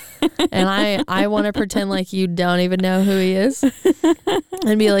Soul. And I want to pretend like you don't even know who he is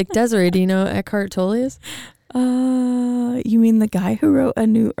and be like, Desiree, do you know who Eckhart Tolle is? You mean the guy who wrote A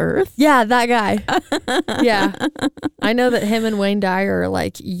New Earth? Yeah, that guy. Yeah. I know that him and Wayne Dyer are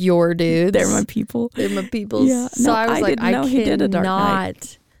like your dudes. They're my people. They're my peoples. Yeah. So No, I was like, didn't know he did a Dark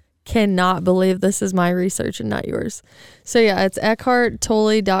Knight. cannot believe this is my research and not yours. So yeah, it's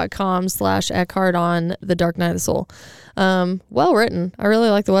eckharttolle.com/Eckhart on the Dark Night of the Soul. Well written. I really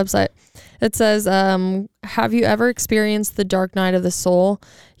like the website. It says, have you ever experienced the Dark Night of the Soul?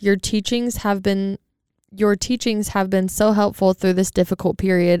 Your teachings have been so helpful through this difficult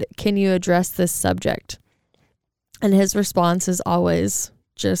period. Can you address this subject? And his response is always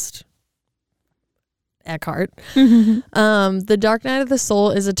just Eckhart. The Dark Night of the Soul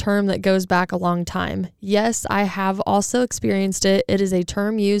is a term that goes back a long time. Yes, I have also experienced it. It is a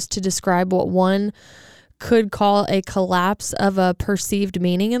term used to describe what one could call a collapse of a perceived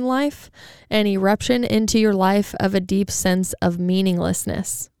meaning in life, an eruption into your life of a deep sense of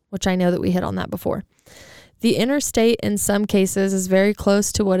meaninglessness, which I know that we hit on that before. The inner state in some cases is very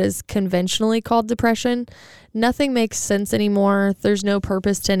close to what is conventionally called depression. Nothing makes sense anymore. There's no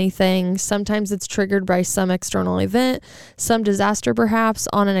purpose to anything. Sometimes it's triggered by some external event, some disaster perhaps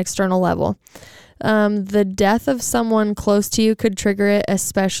on an external level. The death of someone close to you could trigger it,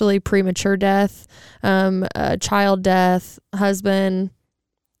 especially premature death, child death, husband,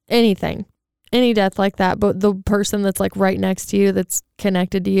 anything, any death like that. But the person that's like right next to you, that's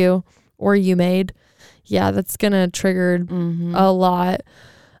connected to you or you made, yeah, that's going to trigger a lot.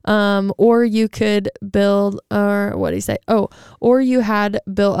 Or you could build, or what do you say? Oh, or you had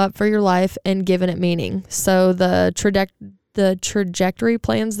built up for your life and given it meaning. So the the trajectory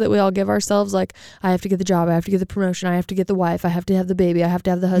plans that we all give ourselves, like I have to get the job, I have to get the promotion, I have to get the wife, I have to have the baby, I have to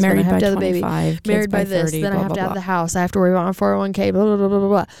have the husband, Married I have by to have the baby, 25, married by this, 30, then blah, I have blah, to have blah. the house, I have to worry about my 401k, blah, blah, blah, blah, blah,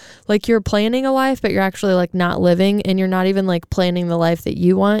 blah. Like you're planning a life, but you're actually like not living, and you're not even like planning the life that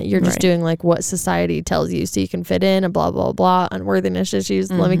you want. You're just Right. doing like what society tells you so you can fit in and blah, blah, blah, unworthiness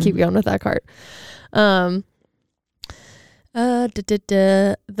issues. Let me keep going with that cart.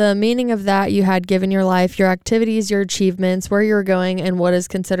 The meaning of that you had given your life, your activities, your achievements, where you were going, and what is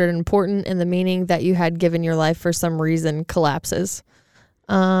considered important, and the meaning that you had given your life for some reason collapses.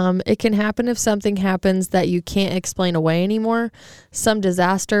 It can happen if something happens that you can't explain away anymore, some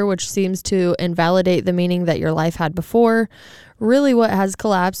disaster which seems to invalidate the meaning that your life had before. Really what has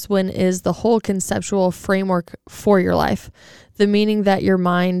collapsed when is the whole conceptual framework for your life, the meaning that your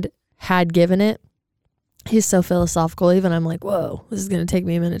mind had given it. He's so philosophical. Even I'm like, whoa, this is going to take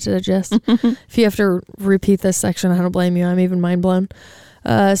me a minute to digest. If you have to repeat this section, I don't blame you. I'm even mind blown.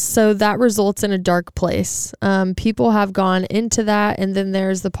 So that results in a dark place. People have gone into that, and then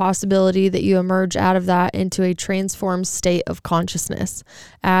there's the possibility that you emerge out of that into a transformed state of consciousness.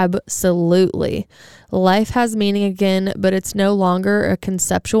 Absolutely. Life has meaning again, but it's no longer a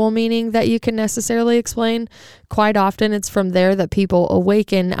conceptual meaning that you can necessarily explain. Quite often it's from there that people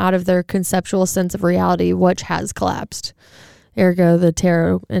awaken out of their conceptual sense of reality, which has collapsed. Ergo, the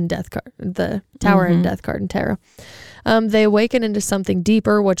tarot and death card, the tower and death card in tarot. They awaken into something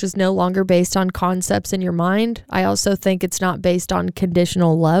deeper, which is no longer based on concepts in your mind. I also think it's not based on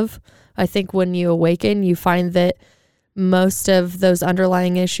conditional love. I think when you awaken, you find that most of those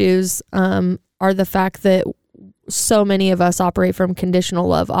underlying issues are the fact that so many of us operate from conditional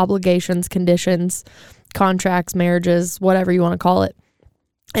love, obligations, conditions, contracts, marriages, whatever you want to call it.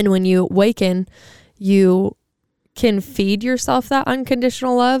 And when you awaken, you can feed yourself that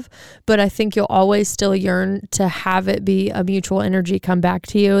unconditional love, but I think you'll always still yearn to have it be a mutual energy come back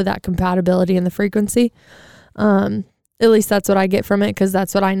to you, that compatibility in the frequency. At least that's what I get from it, because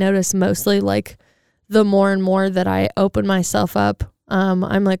that's what I notice mostly. Like the more and more that I open myself up,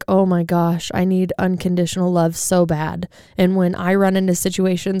 I'm like, oh my gosh, I need unconditional love so bad. And when I run into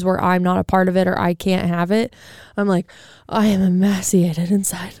situations where I'm not a part of it or I can't have it, I'm like, I am emaciated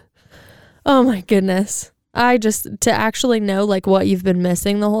inside. Oh my goodness. To actually know like what you've been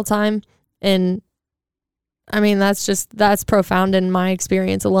missing the whole time. And I mean, that's profound in my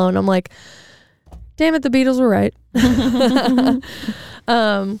experience alone. I'm like, damn it, the Beatles were right.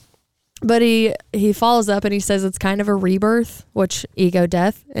 But he follows up and he says it's kind of a rebirth, which ego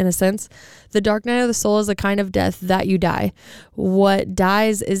death in a sense. The dark night of the soul is a kind of death that you die. What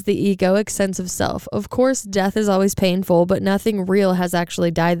dies is the egoic sense of self. Of course, death is always painful, but nothing real has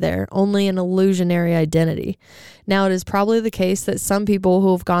actually died there, only an illusionary identity. Now, it is probably the case that some people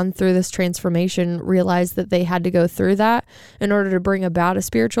who have gone through this transformation realize that they had to go through that in order to bring about a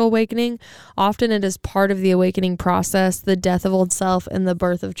spiritual awakening. Often it is part of the awakening process, the death of old self and the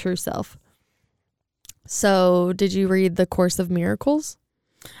birth of true self. So, did you read the Course of Miracles?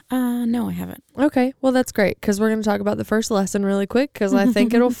 No, I haven't. Okay, well, that's great, because we're going to talk about the first lesson really quick, because I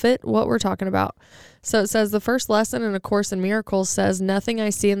think it'll fit what we're talking about. So it says the first lesson in A Course in Miracles says, nothing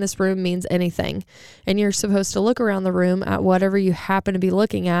I see in this room means anything. And you're supposed to look around the room at whatever you happen to be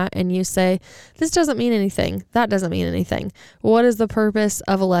looking at, and you say, this doesn't mean anything. That doesn't mean anything. What is the purpose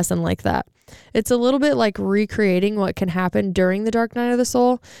of a lesson like that? It's a little bit like recreating what can happen during the dark night of the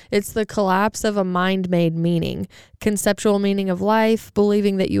soul. It's the collapse of a mind-made meaning, conceptual meaning of life,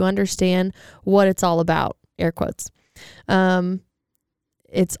 believing that you understand what it's all about, air quotes.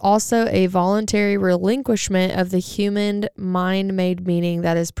 It's also a voluntary relinquishment of the human mind-made meaning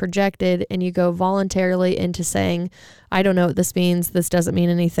that is projected, and you go voluntarily into saying, I don't know what this means. This doesn't mean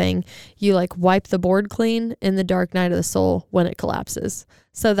anything. You like wipe the board clean in the dark night of the soul when it collapses.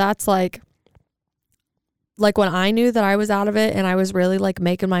 So that's like when I knew that I was out of it and I was really like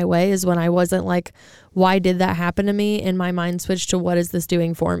making my way is when I wasn't like, why did that happen to me? And my mind switched to what is this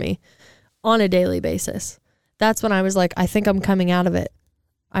doing for me on a daily basis. That's when I was like, I think I'm coming out of it.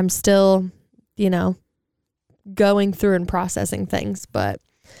 I'm still, going through and processing things. But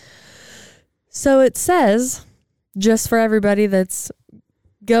so it says, just for everybody that's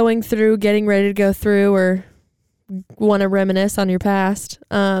going through, getting ready to go through, or want to reminisce on your past,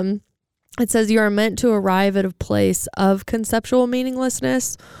 it says you are meant to arrive at a place of conceptual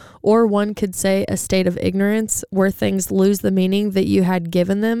meaninglessness, or one could say a state of ignorance where things lose the meaning that you had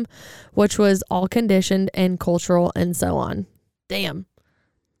given them, which was all conditioned and cultural and so on. Damn.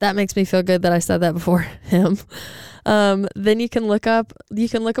 that makes me feel good that I said that before him. Then you can look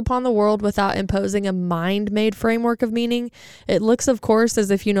upon the world without imposing a mind-made framework of meaning. It looks, of course,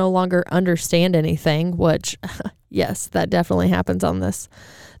 as if you no longer understand anything, which, yes, that definitely happens on this.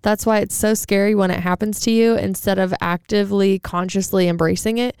 That's why it's so scary when it happens to you. Instead of actively, consciously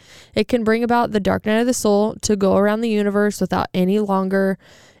embracing it, it can bring about the dark night of the soul to go around the universe without any longer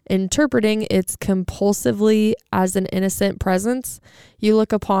interpreting it compulsively as an innocent presence. You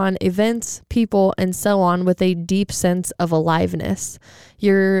look upon events, people, and so on with a deep sense of aliveness.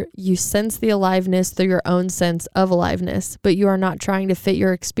 You sense the aliveness through your own sense of aliveness, but you are not trying to fit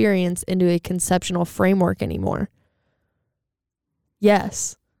your experience into a conceptual framework anymore.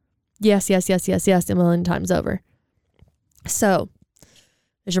 Yes. Yes, a million times over. So,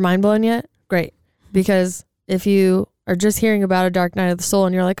 is your mind blown yet? Great. Because if you are just hearing about a dark night of the soul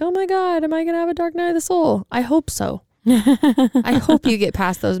and you're like, oh my God, am I going to have a dark night of the soul? I hope so. I hope you get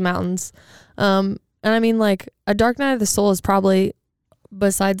past those mountains. And I mean, like, a dark night of the soul is probably,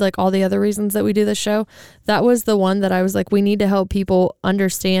 besides like all the other reasons that we do this show, that was the one that I was like, we need to help people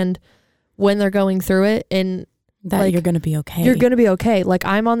understand when they're going through it, and that like, you're going to be okay. You're going to be okay. Like,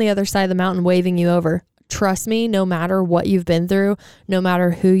 I'm on the other side of the mountain waving you over. Trust me, no matter what you've been through, no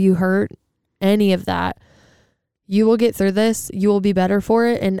matter who you hurt, any of that, you will get through this. You will be better for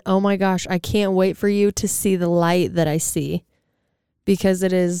it. And oh my gosh, I can't wait for you to see the light that I see, because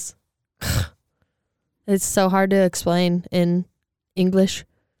it is, it's so hard to explain in English.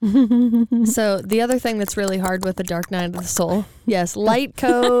 So the other thing that's really hard with the dark night of the soul, yes, light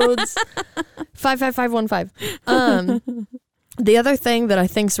codes, 55515. The other thing that I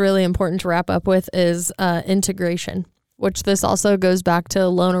think is really important to wrap up with is integration, which this also goes back to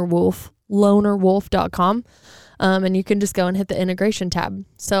lonerwolf.com. And you can just go and hit the integration tab.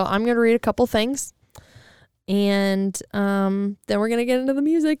 So I'm going to read a couple things, and then we're going to get into the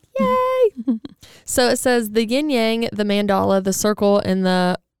music. Yay! So it says the yin yang, the mandala, the circle, and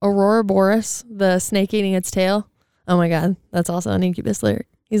the Ouroboros, the snake eating its tail. Oh my God, that's also an Incubus lyric.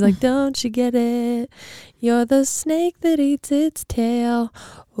 He's like, don't you get it? You're the snake that eats its tail.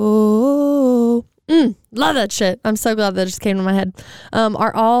 Oh, love that shit. I'm so glad that just came to my head.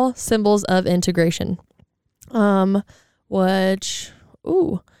 Are all symbols of integration.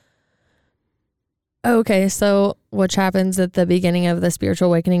 Okay, so which happens at the beginning of the spiritual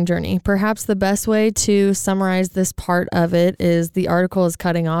awakening journey. Perhaps the best way to summarize this part of it is the article is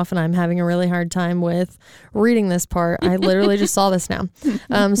cutting off, and I'm having a really hard time with reading this part. I literally just saw this now.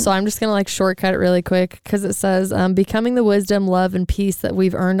 So I'm just going to like shortcut it really quick, because it says, becoming the wisdom, love, and peace that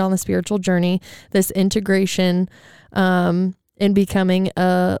we've earned on the spiritual journey, this integration, in becoming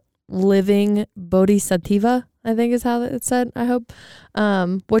a living bodhisattva, I think is how it's said, I hope,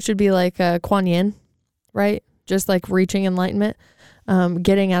 which would be like Kuan Yin, right? Just like reaching enlightenment,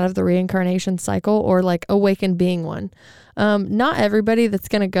 getting out of the reincarnation cycle, or like awakened being one. Not everybody that's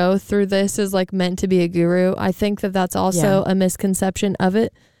going to go through this is like meant to be a guru. I think that that's also a misconception of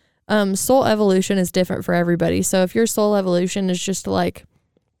it. Soul evolution is different for everybody. So if your soul evolution is just to like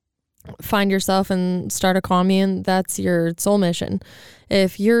find yourself and start a commune, that's your soul mission.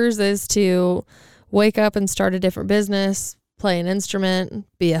 If yours is to wake up and start a different business, play an instrument,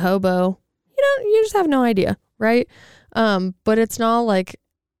 be a hobo, you just have no idea, right? But it's not like,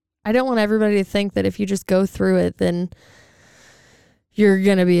 I don't want everybody to think that if you just go through it, then you're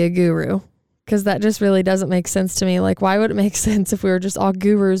going to be a guru, because that just really doesn't make sense to me. Like, why would it make sense if we were just all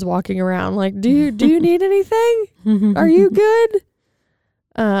gurus walking around? Like, do you need anything? Are you good?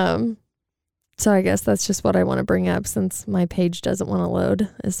 So I guess that's just what I want to bring up, since my page doesn't want to load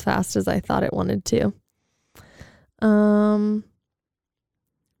as fast as I thought it wanted to.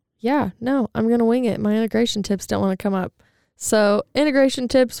 I'm going to wing it. My integration tips don't want to come up. So integration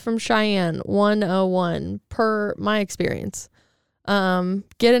tips from Cheyenne 101 per my experience.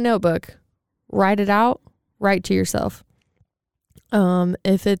 Get a notebook, write it out, write to yourself.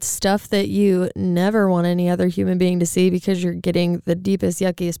 If it's stuff that you never want any other human being to see because you're getting the deepest,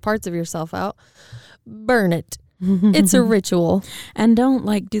 yuckiest parts of yourself out, burn it. It's a ritual. And don't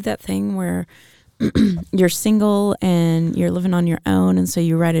like do that thing where you're single and you're living on your own, and so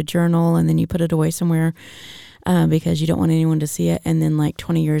you write a journal and then you put it away somewhere because you don't want anyone to see it, and then like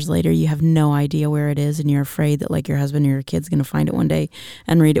 20 years later you have no idea where it is, and you're afraid that like your husband or your kid's going to find it one day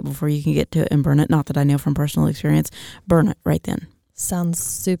and read it before you can get to it and burn it. Not that I know from personal experience. Burn it right then. Sounds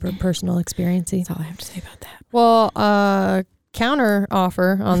super personal experience-y. That's all I have to say about that. Well, counter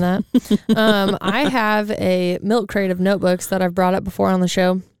offer on that. I have a milk crate of notebooks that I've brought up before on the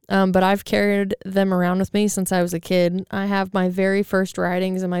show. But I've carried them around with me since I was a kid. I have my very first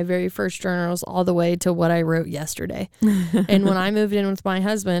writings and my very first journals all the way to what I wrote yesterday. And when I moved in with my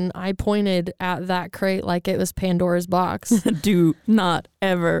husband, I pointed at that crate like it was Pandora's box. Do not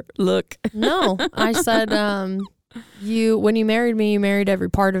ever look. No, I said, when you married me, you married every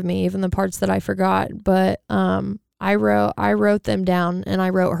part of me, even the parts that I forgot. But I wrote them down, and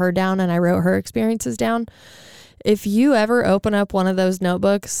I wrote her down, and I wrote her experiences down. If you ever open up one of those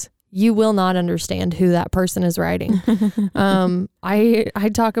notebooks, you will not understand who that person is writing. I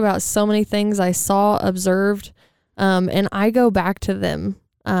talk about so many things I saw, observed, and I go back to them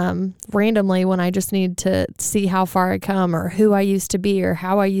randomly when I just need to see how far I come, or who I used to be, or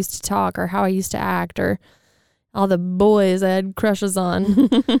how I used to talk, or how I used to act, or all the boys I had crushes on.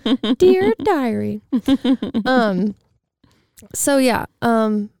 Dear diary. So yeah,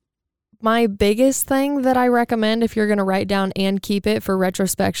 my biggest thing that I recommend if you're going to write down and keep it for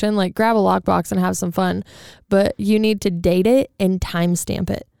retrospection, like grab a lockbox and have some fun, but you need to date it and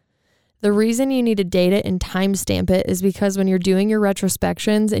timestamp it. The reason you need to date it and timestamp it is because when you're doing your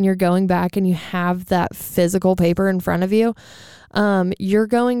retrospections and you're going back and you have that physical paper in front of you, you're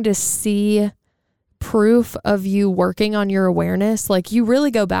going to see proof of you working on your awareness. Like you really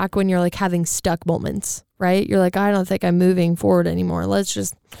go back when you're like having stuck moments, right? You're like, I don't think I'm moving forward anymore. Let's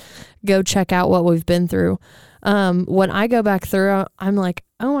just go check out what we've been through. When I go back through, I'm like,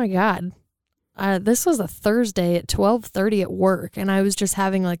 oh my God, this was a Thursday at 12:30 at work. And I was just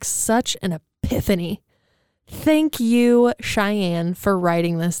having like such an epiphany. Thank you, Cheyenne, for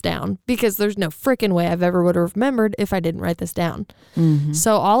writing this down, because there's no freaking way I've ever would have remembered if I didn't write this down. Mm-hmm.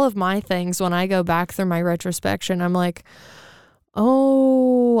 So all of my things, when I go back through my retrospection, I'm like,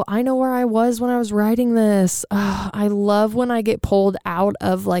 oh, I know where I was when I was writing this. I love when I get pulled out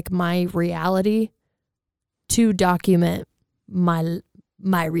of like my reality to document my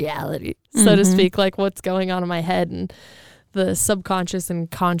reality, so to speak, like what's going on in my head, and the subconscious and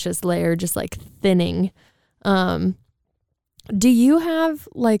conscious layer just like thinning. Do you have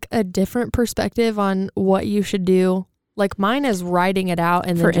like a different perspective on what you should do? Like mine is writing it out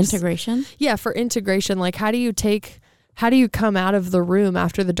and for then integration. Yeah, for integration. Like how do you come out of the room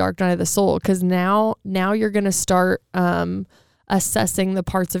after the dark night of the soul? Because now you're going to start assessing the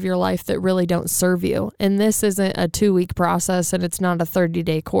parts of your life that really don't serve you. And this isn't a 2-week process, and it's not a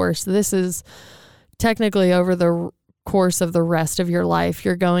 30-day course. This is technically over the course of the rest of your life.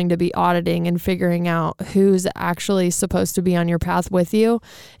 You're going to be auditing and figuring out who's actually supposed to be on your path with you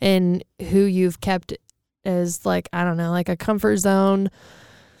and who you've kept as like, I don't know, like a comfort zone.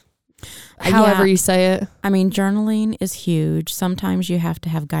 However you say it. I mean, journaling is huge. Sometimes you have to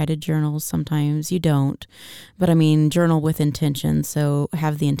have guided journals. Sometimes you don't. But I mean, journal with intention. So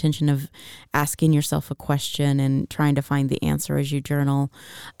have the intention of asking yourself a question and trying to find the answer as you journal.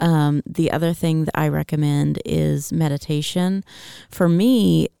 The other thing that I recommend is meditation. For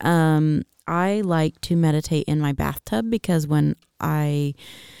me, I like to meditate in my bathtub, because when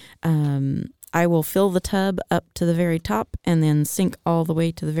I will fill the tub up to the very top and then sink all the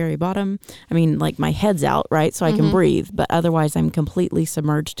way to the very bottom. I mean, like my head's out, right? So I can breathe, but otherwise I'm completely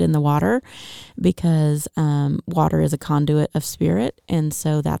submerged in the water, because water is a conduit of spirit. And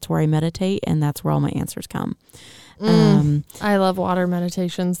so that's where I meditate, and that's where all my answers come. I love water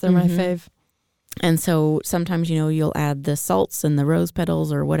meditations. They're my fave. And so sometimes, you'll add the salts and the rose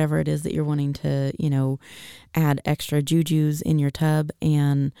petals or whatever it is that you're wanting to, add extra jujus in your tub,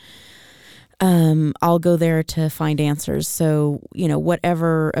 and I'll go there to find answers. So,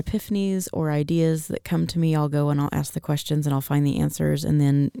 whatever epiphanies or ideas that come to me, I'll go and I'll ask the questions and I'll find the answers, and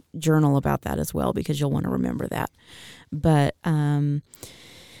then journal about that as well, because you'll want to remember that. But, and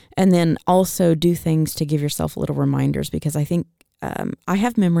then also do things to give yourself little reminders, because I think, I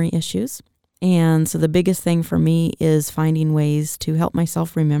have memory issues. And so the biggest thing for me is finding ways to help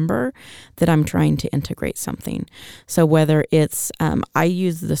myself remember that I'm trying to integrate something. So whether it's, I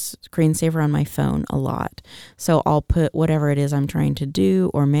use the screensaver on my phone a lot. So I'll put whatever it is I'm trying to do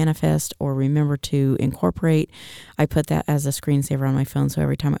or manifest or remember to incorporate. I put that as a screensaver on my phone. So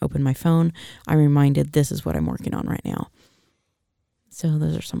every time I open my phone, I'm reminded this is what I'm working on right now. So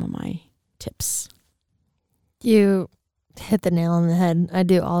those are some of my tips. You hit the nail on the head. I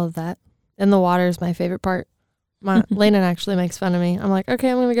do all of that. And the water is my favorite part. Landon actually makes fun of me. I'm like,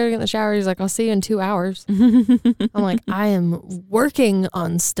 okay, I'm going to go get in the shower. He's like, I'll see you in 2 hours. I'm like, I am working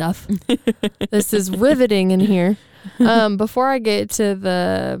on stuff. This is riveting in here. Before I get to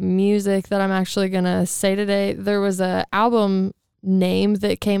the music that I'm actually going to say today, there was an album name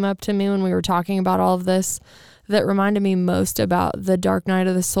that came up to me when we were talking about all of this that reminded me most about the Dark Night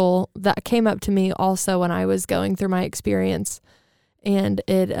of the Soul. That came up to me also when I was going through my experience. and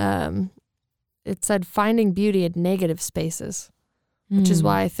it said finding beauty in negative spaces, which is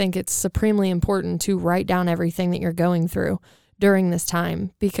why I think it's supremely important to write down everything that you're going through during this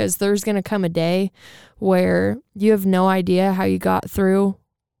time, because there's going to come a day where you have no idea how you got through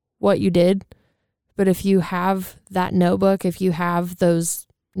what you did. But if you have that notebook, if you have those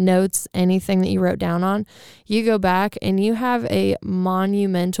notes, anything that you wrote down on, you go back and you have a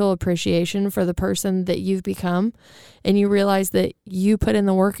monumental appreciation for the person that you've become, and you realize that you put in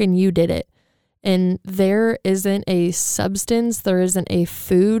the work and you did it. And there isn't a substance, there isn't a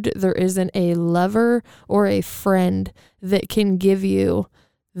food, there isn't a lover or a friend that can give you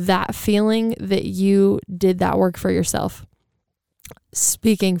that feeling that you did that work for yourself.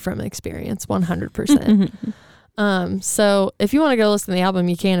 Speaking from experience, 100%. So if you want to go listen to the album,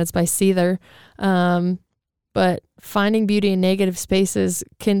 you can. It's by Seether. But finding beauty in negative spaces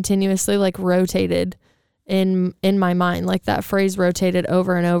continuously like rotated in my mind. Like that phrase rotated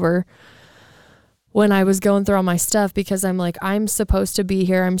over and over when I was going through all my stuff, because I'm like, I'm supposed to be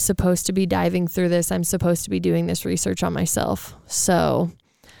here. I'm supposed to be diving through this. I'm supposed to be doing this research on myself. So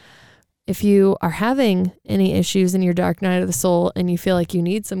if you are having any issues in your dark night of the soul and you feel like you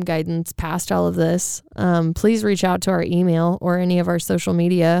need some guidance past all of this, please reach out to our email or any of our social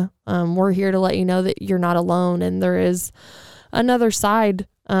media. We're here to let you know that you're not alone and there is another side.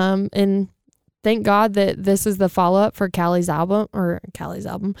 And thank God that this is the follow-up for Callie's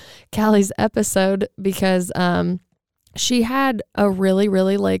episode, because she had a really,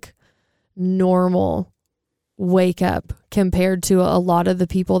 really like normal wake up compared to a lot of the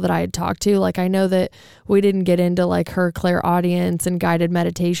people that I had talked to. Like, I know that we didn't get into like her clairaudience and guided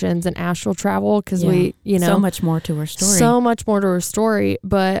meditations and astral travel because we, so much more to her story.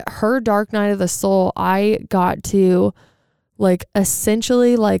 But her dark night of the soul, I got to like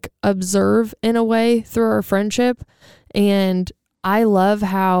essentially like observe in a way through our friendship. And I love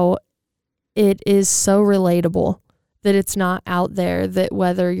how it is so relatable, that it's not out there, that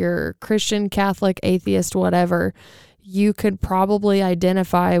whether you're Christian, Catholic, atheist, whatever, you could probably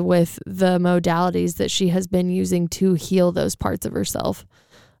identify with the modalities that she has been using to heal those parts of herself.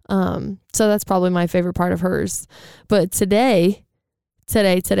 So that's probably my favorite part of hers. But today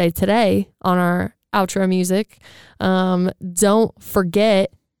on our outro music, don't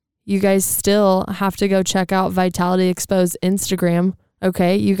forget, you guys still have to go check out Vitality Exposed Instagram.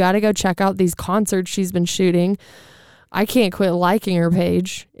 Okay. You got to go check out these concerts she's been shooting. I can't quit liking her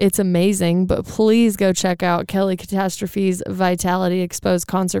page. It's amazing, but please go check out Kelly Catastrophe's Vitality Exposed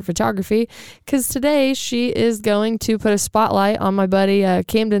concert photography, because today she is going to put a spotlight on my buddy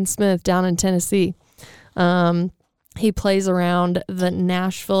Camden Smith down in Tennessee. He plays around the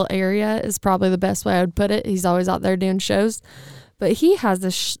Nashville area is probably the best way I would put it. He's always out there doing shows, but he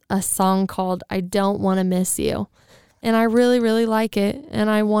has a song called I Don't Want to Miss You, and I really, really like it, and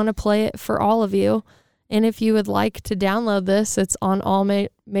I want to play it for all of you. And if you would like to download this, it's on all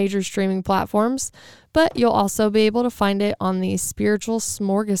major streaming platforms, but you'll also be able to find it on the Spiritual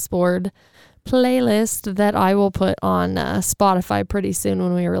Smorgasbord playlist that I will put on Spotify pretty soon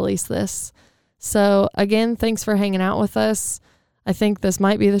when we release this. So again, thanks for hanging out with us. I think this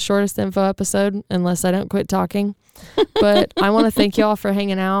might be the shortest info episode unless I don't quit talking, but I want to thank you all for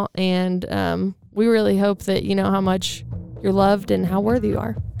hanging out. And we really hope that you know how much you're loved and how worthy you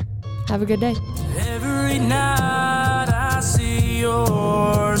are. Have a good day. Every night I see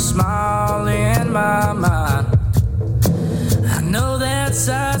your smile in my mind. I know that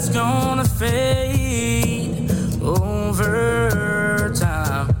sight's gonna fade over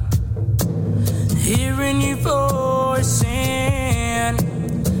time. Hearing your voice in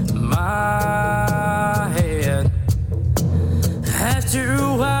my head. After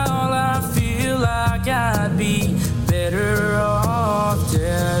a while I feel like I'd be better off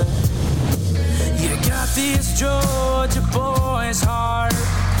dead. This Georgia boy's heart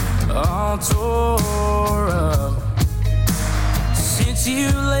all tore up. Since you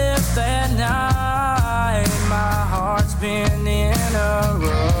left that night, my heart's been in a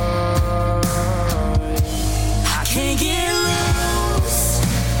rush. I can't get loose.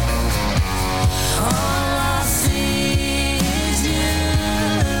 All I see is you.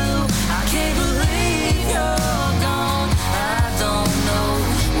 I can't believe you're gone. I don't know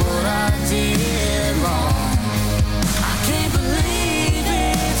what I did.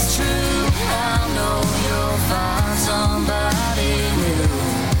 Somebody new.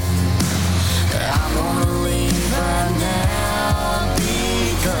 I'm gonna leave right now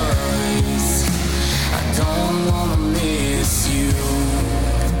because I don't wanna miss you.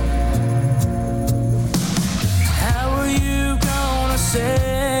 How are you gonna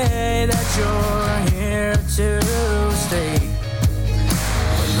say that you're here to stay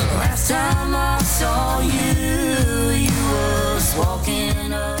time I saw you, you was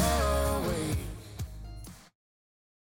walking up